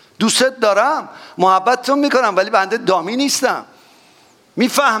دوستت دارم، محبتتون میکنم، ولی بنده دامی نیستم،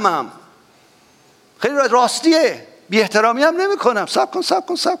 میفهمم، خیلی راستیه، بی احترامی هم نمی کنم، صبر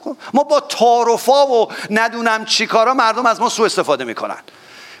کن. ما با تعارفا و ندونم چی کارا مردم از ما سوء استفاده میکنن.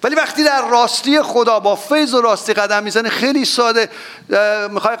 ولی وقتی در راستی خدا با فیض و راستی قدم میزنه، خیلی ساده،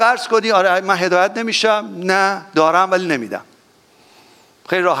 میخوای قرض کنی؟ آره من هدایت نمیشم، نه دارم ولی نمیدم.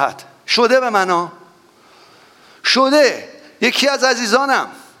 خیلی راحت شده به منا. شده یکی از عزیزانم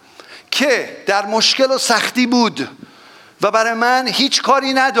که در مشکل و سختی بود و برای من هیچ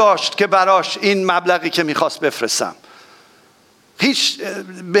کاری نداشت که براش این مبلغی که میخواست بفرستم،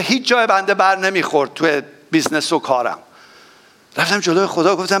 به هیچ جای بنده بر نمیخورد توی بیزنس و کارم. رفتم جلوی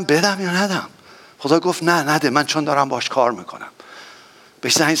خدا گفتم بدم یا ندم؟ خدا گفت نه نده، من چون دارم باش کار میکنم.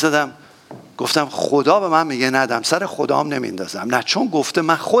 بهش زنگ زدم گفتم خدا به من میگه ندم، سر خدام نمیندازم، نه چون گفته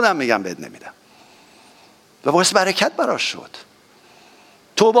من خودم میگم بد نمیدم. و باعث برکت براش شد.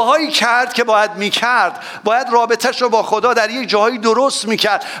 توبه هایی کرد که باید میکرد، باید رابطهش رو با خدا در یک جاهایی درست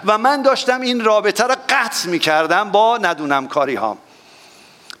میکرد و من داشتم این رابطه رو قطع میکردم با ندونم کاری هام.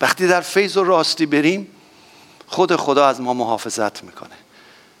 وقتی در فیض و راستی بریم، خود خدا از ما محافظت میکنه،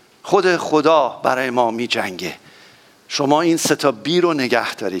 خود خدا برای ما میجنگه. شما این 3 بی رو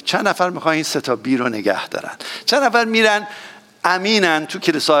نگه دارید. چند نفر میخوان این 3 بی رو نگه دارن؟ چند نفر میرن امینن تو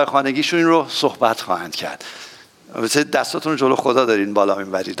کلیسای خانگیشون این رو صحبت خواهند کرد؟ دستاتون جلو خدا دارین بالا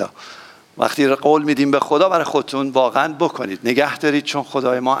میبرید. وقتی قول میدیم به خدا، برای خودتون واقعا بکنید، نگه دارید، چون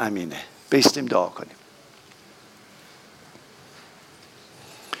خدای ما امینه. بیستیم دعا کنیم.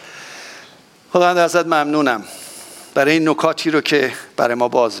 خداوند ازت ممنونم برای این نکاتی رو که برای ما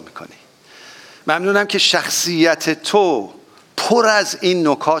باز میکنی. ممنونم که شخصیت تو پر از این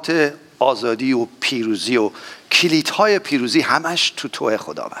نکات آزادی و پیروزی و کلیدهای پیروزی همش تو توه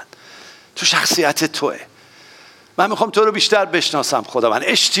خداوند. تو شخصیت توه. من میخوام تو رو بیشتر بشناسم خداوند.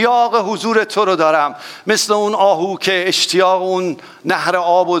 اشتیاق حضور تو رو دارم، مثل اون آهو که اشتیاق اون نهر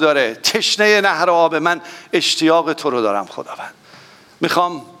آبو داره، تشنه نهر آب. من اشتیاق تو رو دارم خداوند.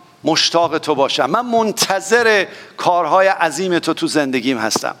 میخوام مشتاق تو باشم. من منتظر کارهای عظیم تو زندگیم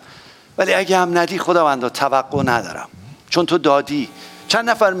هستم، ولی اگه هم ندی خداوند توقع ندارم، چون تو دادی. چند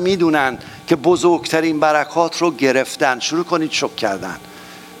نفر میدونن که بزرگترین برکات رو گرفتن؟ شروع کنید شکر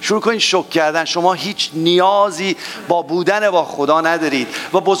کردن. شما هیچ نیازی با بودن با خدا ندارید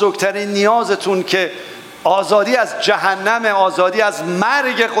و بزرگترین نیازتون که آزادی از جهنم، آزادی از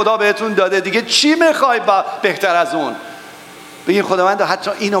مرگ خدا بهتون داده. دیگه چی میخوای بهتر از اون؟ بگین خداوند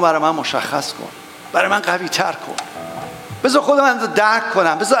حتی اینو برای من مشخص کن، برای من قوی تر کن. بذار خودم رو درک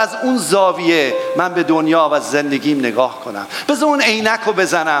کنم، بذار از اون زاویه من به دنیا و زندگیم نگاه کنم، بذار اون عینک رو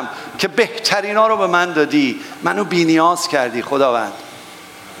بزنم که بهترینا رو به من دادی، منو بی نیاز کردی خداوند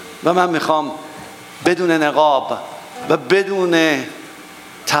و من میخوام بدون نقاب و بدون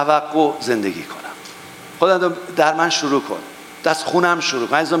توقع زندگی کنم. خداوند در من شروع کن، از خونم شروع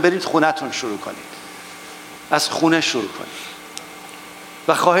کن. عزیزان برید خونتون شروع کنید، از خونه شروع کنید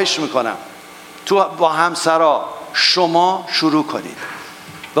و خواهش میکنم تو با همسرا شما شروع کنید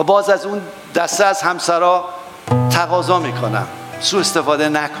و باز از اون دسته از همسرا تقاضا میکنم سوء استفاده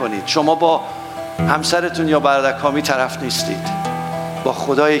نکنید. شما با همسرتون یا برادر کامی طرف نیستید، با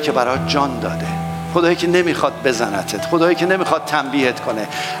خدایی که برات جان داده، خدایی که نمیخواد بزنتت، خدایی که نمیخواد تنبیهت کنه.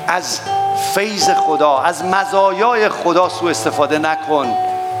 از فیض خدا، از مزایای خدا سوء استفاده نکن،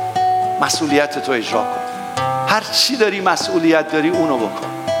 مسئولیت تو اجرا کن. هر چی داری مسئولیت داری اونو بکن،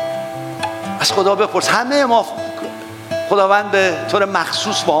 از خدا بپرس. همه ما خداوند به طور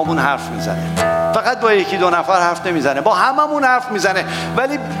مخصوص با همون حرف میزنه، فقط با یکی دو نفر حرف نمیزنه، با هممون حرف میزنه.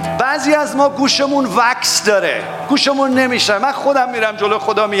 ولی بعضی از ما گوشمون وکس داره، گوشمون نمیشه. من خودم میرم جلو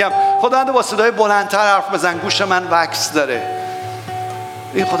خدا میگم خداوند با صدای بلندتر حرف بزن، گوش من وکس داره.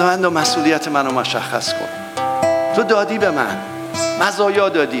 این خداوند مسئولیت منو مشخص کن. تو دادی به من، مزایا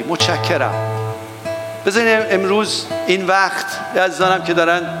دادی، متشکرم. بذارین امروز این وقت عزیزانم که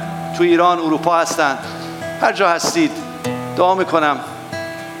دارن تو ایران، اروپا هستن، هر جا هستید، دعا میکنم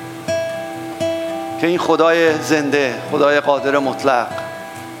که این خدای زنده، خدای قادر مطلق،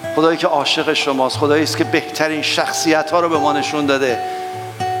 خدایی که عاشق شماست، خدایی است که بهترین شخصیت ها رو به ما نشون داده،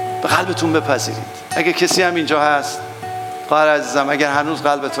 به قلبتون بپذیرید. اگه کسی هم اینجا هست، خواهر عزیزم، اگر هنوز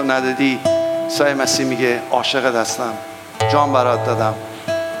قلبتون ندادی، عیسی مسیح میگه عاشقت هستم، جان برات دادم،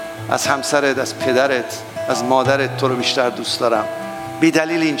 از همسرت، از پدرت، از مادرت تو رو بیشتر دوست دارم. بی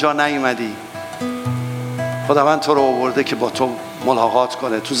دلیل اینجا نیومدی، خداوند تو رو آورده که با تو ملاقات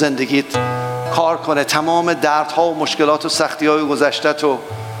کنه، تو زندگیت کار کنه، تمام دردها و مشکلات و سختی‌های گذشته تو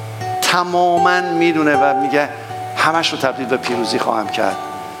تماماً میدونه و میگه همش رو تبدیل به پیروزی خواهم کرد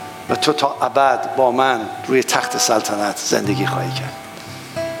و تو تا ابد با من روی تخت سلطنت زندگی خواهی کرد.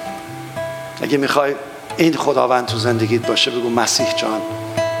 اگه میخوای این خداوند تو زندگیت باشه، بگو مسیح جان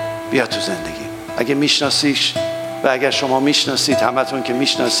بیا تو زندگی. اگه میشناسیش و اگر شما میشناسید، همتون که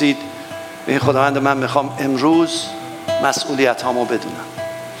میشناسید، این خداوند من میخوام امروز مسئولیت هامو بدونم.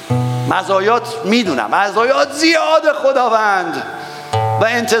 مزایات میدونم، مزایات زیاد خداوند و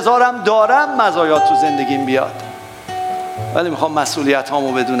انتظارم دارم مزایات تو زندگیم بیاد، ولی میخوام مسئولیت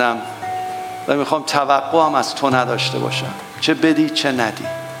هامو بدونم و میخوام توقعم از تو نداشته باشم، چه بدی چه ندی.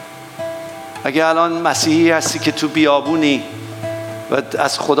 اگه الان مسیحی هستی که تو بیابونی و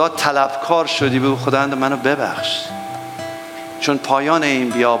از خدا طلبکار شدی، بگو خداوند منو ببخش، چون پایان این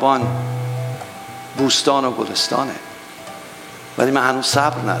بیابان بوستان و گلستانه، ولی من هنوز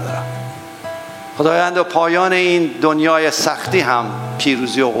صبر ندارم. خداوند پایان این دنیای سختی هم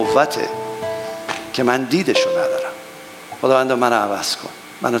پیروزی و قوته که من دیدشو ندارم. خداوند منو عوض کن،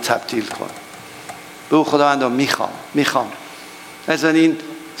 منو تبدیل کن. بگو خداوند میخوام. از این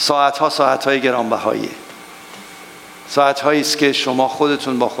ساعت‌های گرانبهاییه، ساعت‌هایی است که شما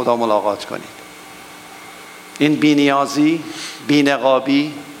خودتون با خدا ملاقات کنید. این بی‌نیازی،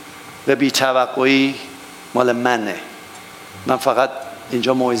 بی‌نقابی و بی‌توقعی مال منه. من فقط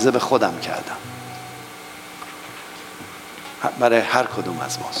اینجا موعظه به خودم کردم، برای هر کدوم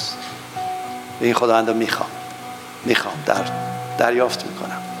از ماست. این خداوند رو میخوام دریافت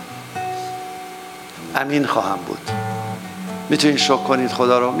میکنم، امین خواهم بود. میتونید شکر کنید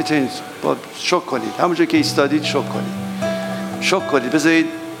خدا رو، میتونید شکر کنید، همونجور که ایستادید شکر کنید. بذارید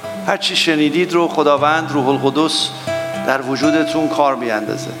هر چی شنیدید رو خداوند روح القدس در وجودتون کار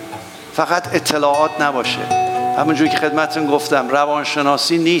بیاندازه. فقط اطلاعات نباشه. همونجور که خدمتتون گفتم،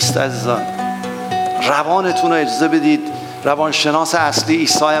 روانشناسی نیست عزیزان. روانتون رو اجازه بدید روانشناس اصلی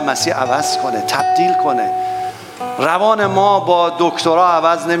عیسی مسیح عوض کنه، تبدیل کنه. روان ما با دکترا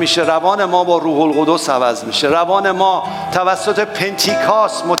عوض نمیشه، روان ما با روح القدس عوض میشه. روان ما توسط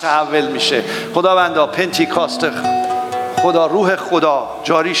پنتیکاست متحول میشه. خداوندا پنتیکاست خدا، روح خدا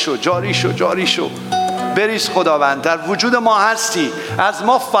جاری شو بریز خداوند، در وجود ما هستی، از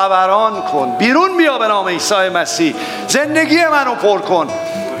ما فوران کن، بیرون بیا به نام عیسی مسیح. زندگی منو پر کن،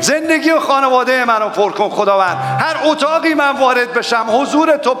 زندگی و خانواده منو پر کن خداوند. هر اتاقی من وارد بشم،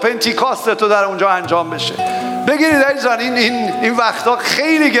 حضور تو، پنتیکاست تو در اونجا انجام بشه. بگیرید عزیزان، این وقتا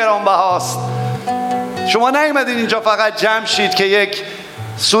خیلی گرانبهاست. شما نیومدید اینجا فقط جمع شید که یک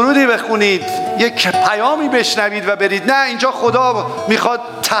سرودی بخونید، یک پیامی بشنوید و برید. نه، اینجا خدا میخواد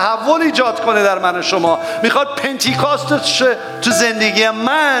تحول ایجاد کنه در من و شما، میخواد پنتیکاست تو زندگی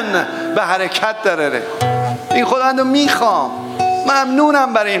من به حرکت دراره. این خداوند میخوام.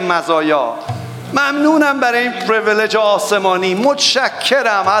 ممنونم برای این مزایا، ممنونم برای این پریویلیج آسمانی.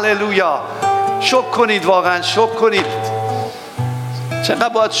 متشکرم. هللویا. شکر کنید، واقعا شکر کنید. چقدر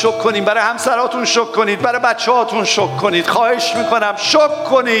باید شکر کنید. برای همسراتون شکر کنید، برای بچه‌هاتون شکر کنید. خواهش میکنم شکر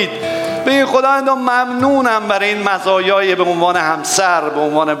کنید به این خداوند. ممنونم برای این مزایای به عنوان همسر، به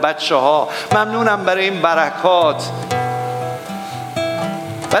عنوان بچه‌ها. ممنونم برای این برکات.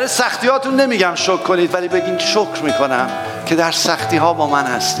 برای سختیاتون نمیگم شکر کنید، ولی بگین شکر میکنم که در سختی ها با من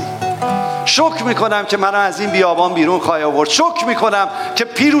هستی. شکر میکنم که منو از این بیابان بیرون خواهی آورد. شکر میکنم که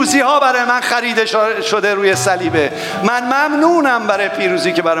پیروزی ها برای من خریده شده روی صلیبه. من ممنونم برای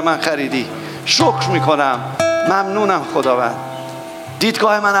پیروزی که برای من خریدی. شکر میکنم. ممنونم خداوند.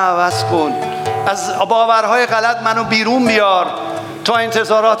 دیدگاه من عوض کن. از باورهای غلط منو بیرون بیار تا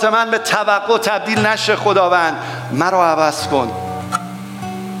انتظارات من به توقع تبدیل نشه. خداوند مرا عوض کن.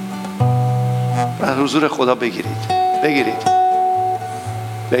 از حضور خدا بگیرید.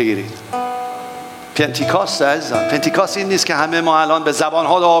 پنتیکاست عزیزان. پنتیکاست این نیست که همه ما الان به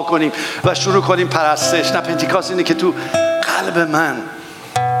زبانها دعا کنیم و شروع کنیم پرستش. نه، پنتیکاست اینه که تو قلب من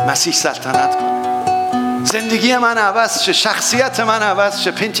مسیح سلطنت کنه، زندگی من عوض شه، شخصیت من عوض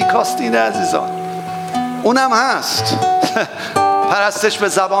شه. پنتیکاست اینه عزیزان. اونم هست. پرستش به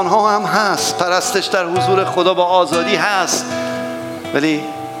زبانها هم هست، پرستش در حضور خدا با آزادی هست. ولی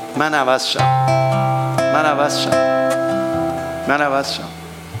من عوض شم.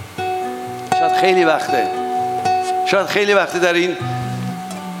 شاید خیلی وقته در این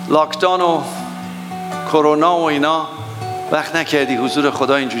لاکداون و کرونا و اینا وقت نکردی حضور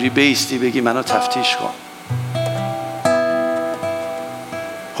خدا اینجوری بیستی بگی منو تفتیش کن.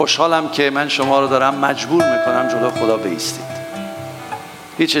 خوشحالم که من شما رو دارم مجبور میکنم جلو خدا بیستید.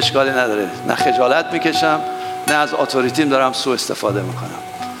 هیچ اشکالی نداره. نه خجالت میکشم، نه از اتوریتیم دارم سوء استفاده میکنم.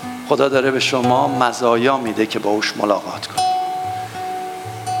 خدا داره به شما مزایا میده که با اوش ملاقات کنید.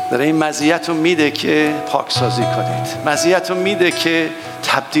 داره این مزیتون میده که پاکسازی کنید. مزیتون میده که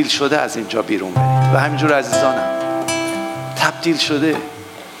تبدیل شده از اینجا بیرون برید. و همینجور عزیزانم تبدیل شده.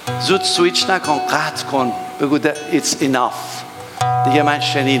 زود سویچ نکن، قطع کن، بگو it's enough. دیگه من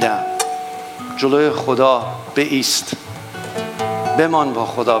شنیدم. جلوی خدا بایست، بمان با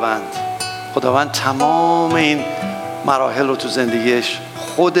خداوند تمام این مراحل رو تو زندگیش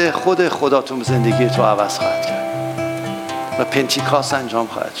خود خدا تو زندگی تو عوض خواهد کرد و پنتیکاست انجام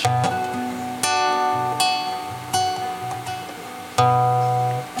خواهد شد.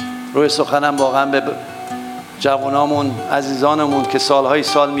 روی سخنم واقعا به جوانامون، عزیزانمون که سالهای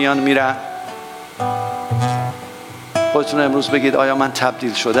سال میان میرن، خودتون امروز بگید آیا من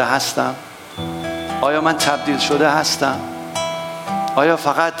تبدیل شده هستم؟ آیا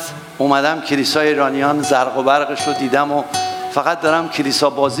فقط اومدم کلیسای ایرانیان زرق و برقش رو دیدم و فقط دارم کلیسا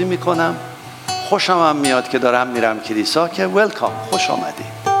بازی میکنم؟ خوشم هم میاد که دارم میرم کلیسا، که ویلکام، خوش آمدی.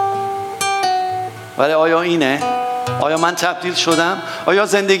 ولی آیا اینه؟ آیا من تبدیل شدم؟ آیا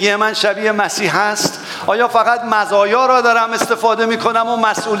زندگی من شبیه مسیح هست؟ آیا فقط مزایا را دارم استفاده میکنم و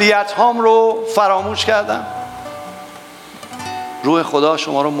مسئولیت هام رو فراموش کردم؟ روح خدا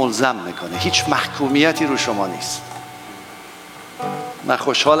شما رو ملزم میکنه. هیچ محکومیتی رو شما نیست. من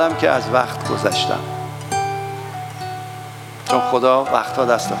خوشحالم که از وقت گذشتم، چون خدا وقتا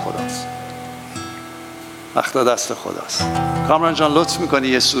دست خداست. کامران جان لطف میکنی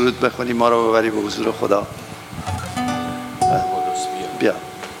یه سرود بخونی ما رو ببری به حضور خدا؟ بیا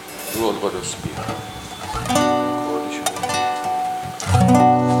روح القدس بیا.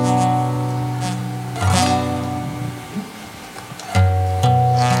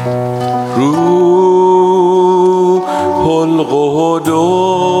 روح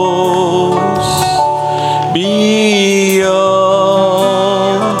القدس بیا،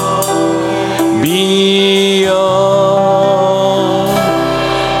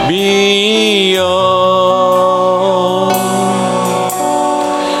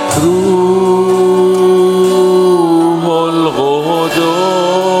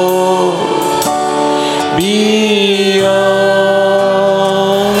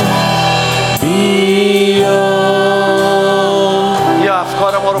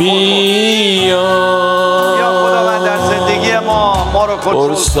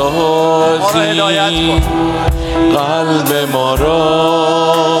 پرسازی قلب ما را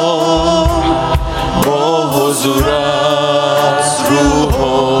با حضورت. روح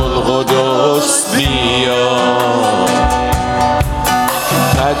القدس بیا،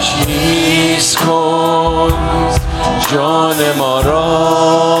 تجهیز کن جان ما را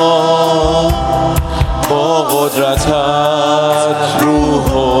با قدرتت.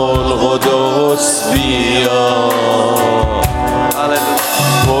 روح القدس بیا،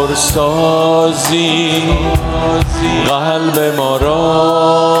 پرسازی قلب ما را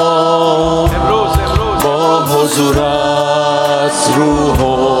با حضورت روح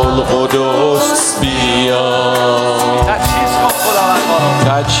القدس بیا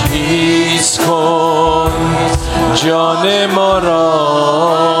تجهیز کن جان ما را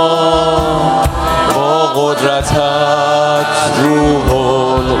با قدرتت روح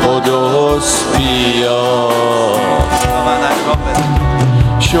القدس بیا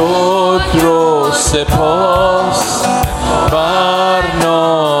شکر و سپاس بر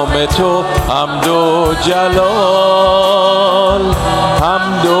نام تو حمد و جلال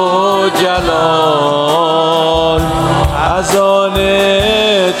حمد و جلال از آن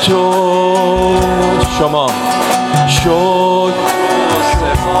تو شما شکر و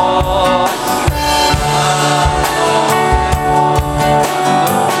سپاس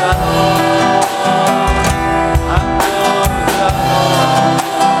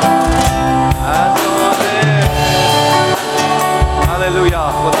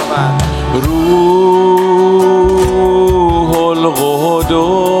روح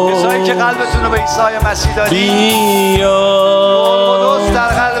القدس کسایی که قلبتون رو به عیسی مسیح دادید روح القدس در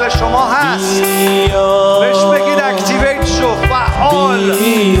قلب شما هست بهش بگید اکتیویت شو فعال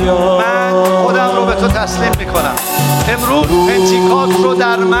من خودم رو به تو تسلیم میکنم امروز پنتیکاست رو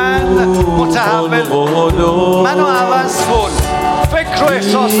در من متحول منو عوض کن فکر و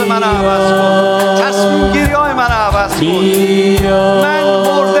احساس من عوض کن تصمیم گیری های من عوض کن من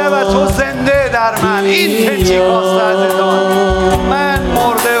مرده و تو زنده در من این پنتیکاست عزیزان من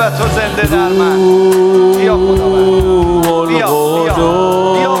مرده و تو زنده در من بیا خداوند بیا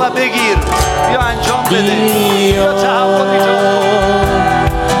بیا و بگیر بیا انجام بده بیا تحول ایجاد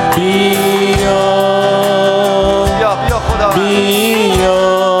کن بیا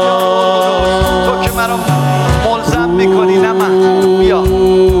خداوند تو که مرا ملزم میکنی نه من بیا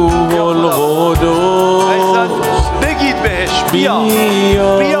بگید بهش بیا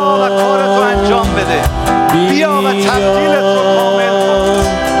و کارتو انجام بده بیا و تبدیلت رو کامل کن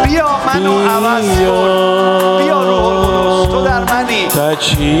بیا منو عوض کن بیا روح القدس تو در منی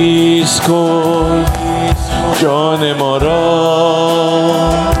تجهیز کن جان ما را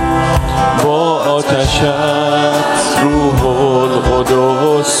با آتشت روح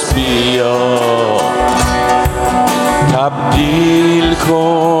القدس بیا تبدیل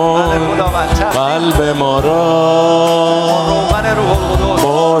کن قلب ما را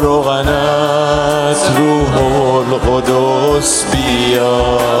با روغنت روح القدس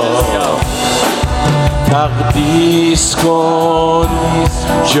بیا تقدیس کن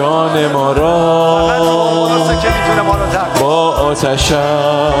جان ما را با آتشت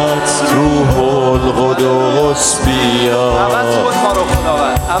روح القدس بیا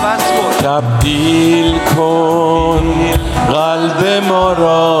تبدیل کن قلب ما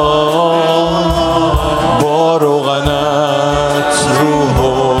را با روغنت روح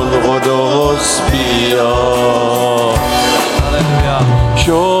القدس بیا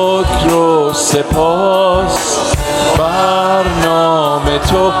شکر و سپاس بر نام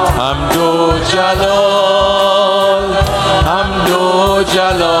تو حمد و جلال حمد و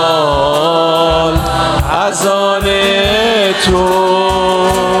جلال از آن تو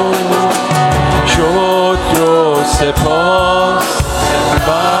شکر و سپاس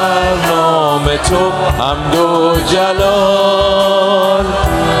بر نام تو حمد و جلال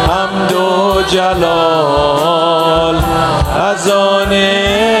حمد و جلال از آن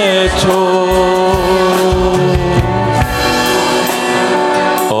تو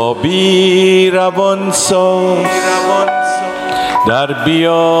آبی روان ساز در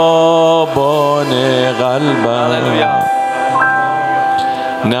بیابان قلبم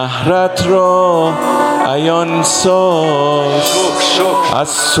نهرت را عیان ساز از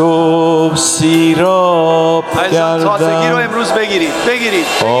صبح سیراب گردم تازگی رو امروز بگیرید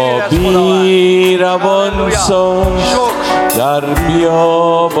آبی روان ساز در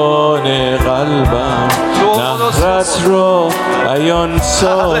بیابان قلبم نهرت را عیان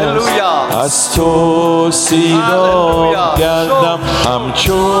ساز از تو سیراب گردم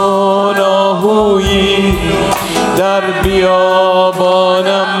همچون آهویی در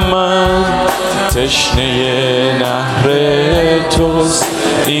بیابانم من تشنه نهر توست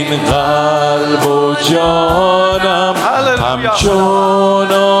این قلب و جانم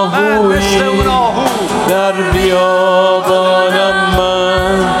همچون آهویی در بیابانم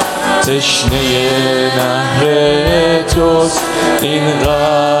من تشنه نهر توست این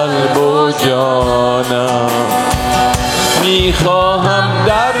قلب و جانم میخواهم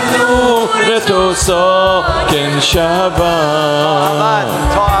در نور تو تو ساکن شوم.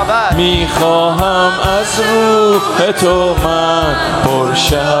 میخواهم از روح تو من پر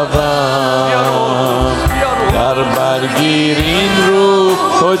شوم. در برگیر این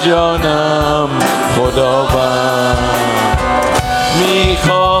روح و جانم خداوند.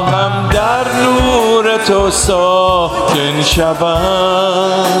 میخواهم در نور تو ساکن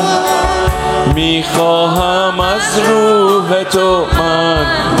شوم. میخواهم از روح تو من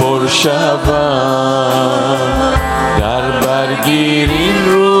پر شوم. در برگیر این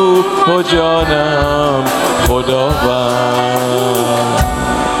روح و جانم خداوند.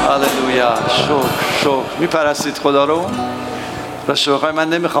 هللویا. شکر. میپرستید خدا رو؟ راستش بخوای من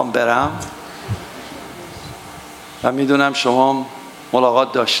نمیخوام برم و میدونم شما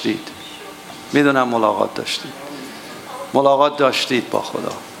ملاقات داشتید. ملاقات داشتید با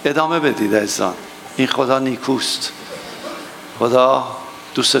خدا. ادامه بدید عزیزان. این خدا نیکوست. خدا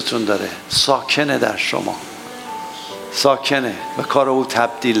دوستتون داره. ساکنه در شما. ساکنه و کار او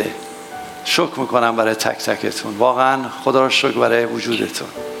تبدیله. شکر میکنم برای تک تکتون. واقعا خدا رو شکر برای وجودتون.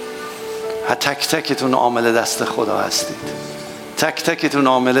 تک تکتون عامل دست خدا هستید. تک تکتون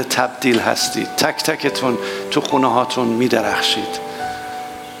عامل تبدیل هستید. تک تکتون تو خونه هاتون میدرخشید.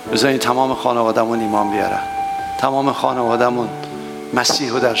 بذارین تمام خانوادمون ایمان بیارن. تمام خانوادمون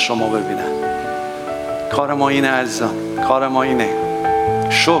مسیح رو در شما ببینن. کار ما اینه عزیزان. کار ما اینه.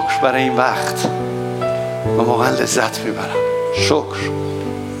 شکر برای این وقت و واقعا لذت میبرم. شکر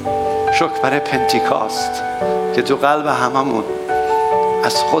برای پنتیکاست که تو قلب هممون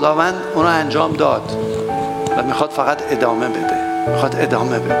از خداوند اون رو انجام داد و میخواد فقط ادامه بده.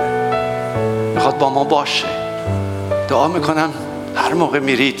 میخواد با ما باشه. دعا میکنم هر موقع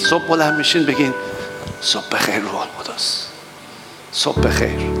میرید صبح بلند میشین بگین صبح بخیر روح القدس. صبح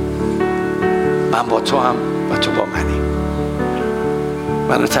بخیر. من با تو هم و تو با منی.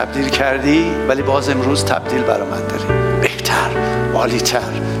 منو تبدیل کردی ولی باز امروز تبدیل برا من داری. بهتر، عالی‌تر،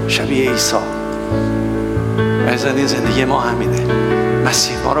 شبیه عیسی. این زندگی ما همینه.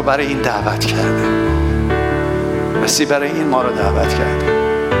 مسیح ما رو برای این دعوت کرده. مسیح برای این ما رو دعوت کرده.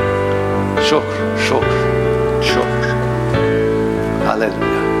 شکر.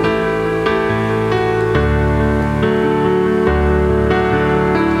 هللویا.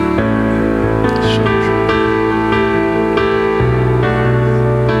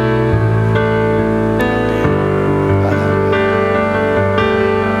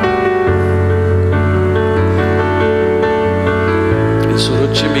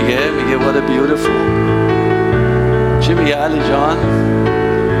 چی میگه what a beautiful. چی میگه علی جان؟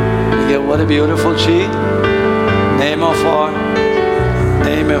 میگه what a beautiful چی؟ name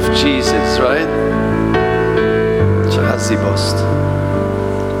of Jesus, right? چقدر زیباست.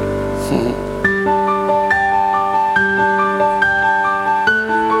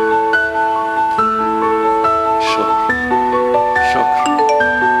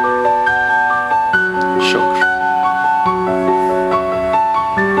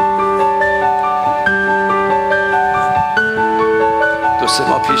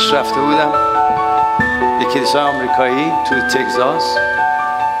 پیش رفته بودم یک کلیسای آمریکایی توی تگزاس.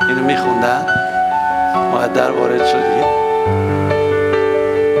 اینو میخوندن. ما در وارد شدیم.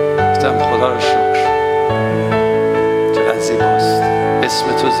 گفتم خدا رو شکر. چقدر زیباست. اسم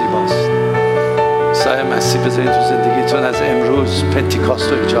تو زیباست. عیسی مسیح بذارید تو زندگیتون از امروز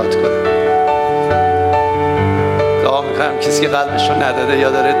پنتیکاست رو ایجاد کنه. دعا میکنم کسی که قلبش رو نداده یا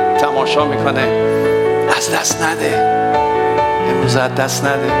داره تماشا میکنه از دست نده. امروز از دست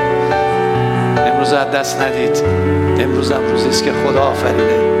نده. امروز از دست ندید. امروز هم روزی است که خدا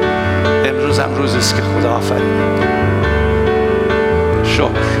آفریده. امروز هم روزی است که خدا آفریده. شکر.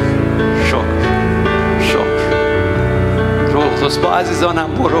 روح القدس با عزیزانم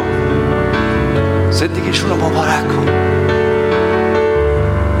برو. زندگیشون رو مبارک کن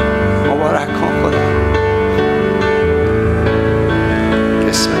خدا.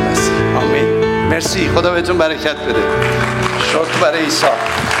 اسم مسیح. آمین. مرسی. خدا بهتون برکت بده. شکر برای عیسی،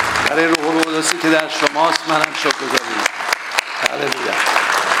 برای روح القدسی که در شماست. منم شکرگزارم. هللویا.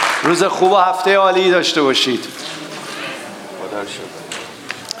 روز خوب و هفته عالی داشته باشید. خدا رو شکر.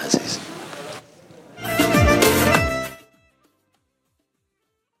 عزیز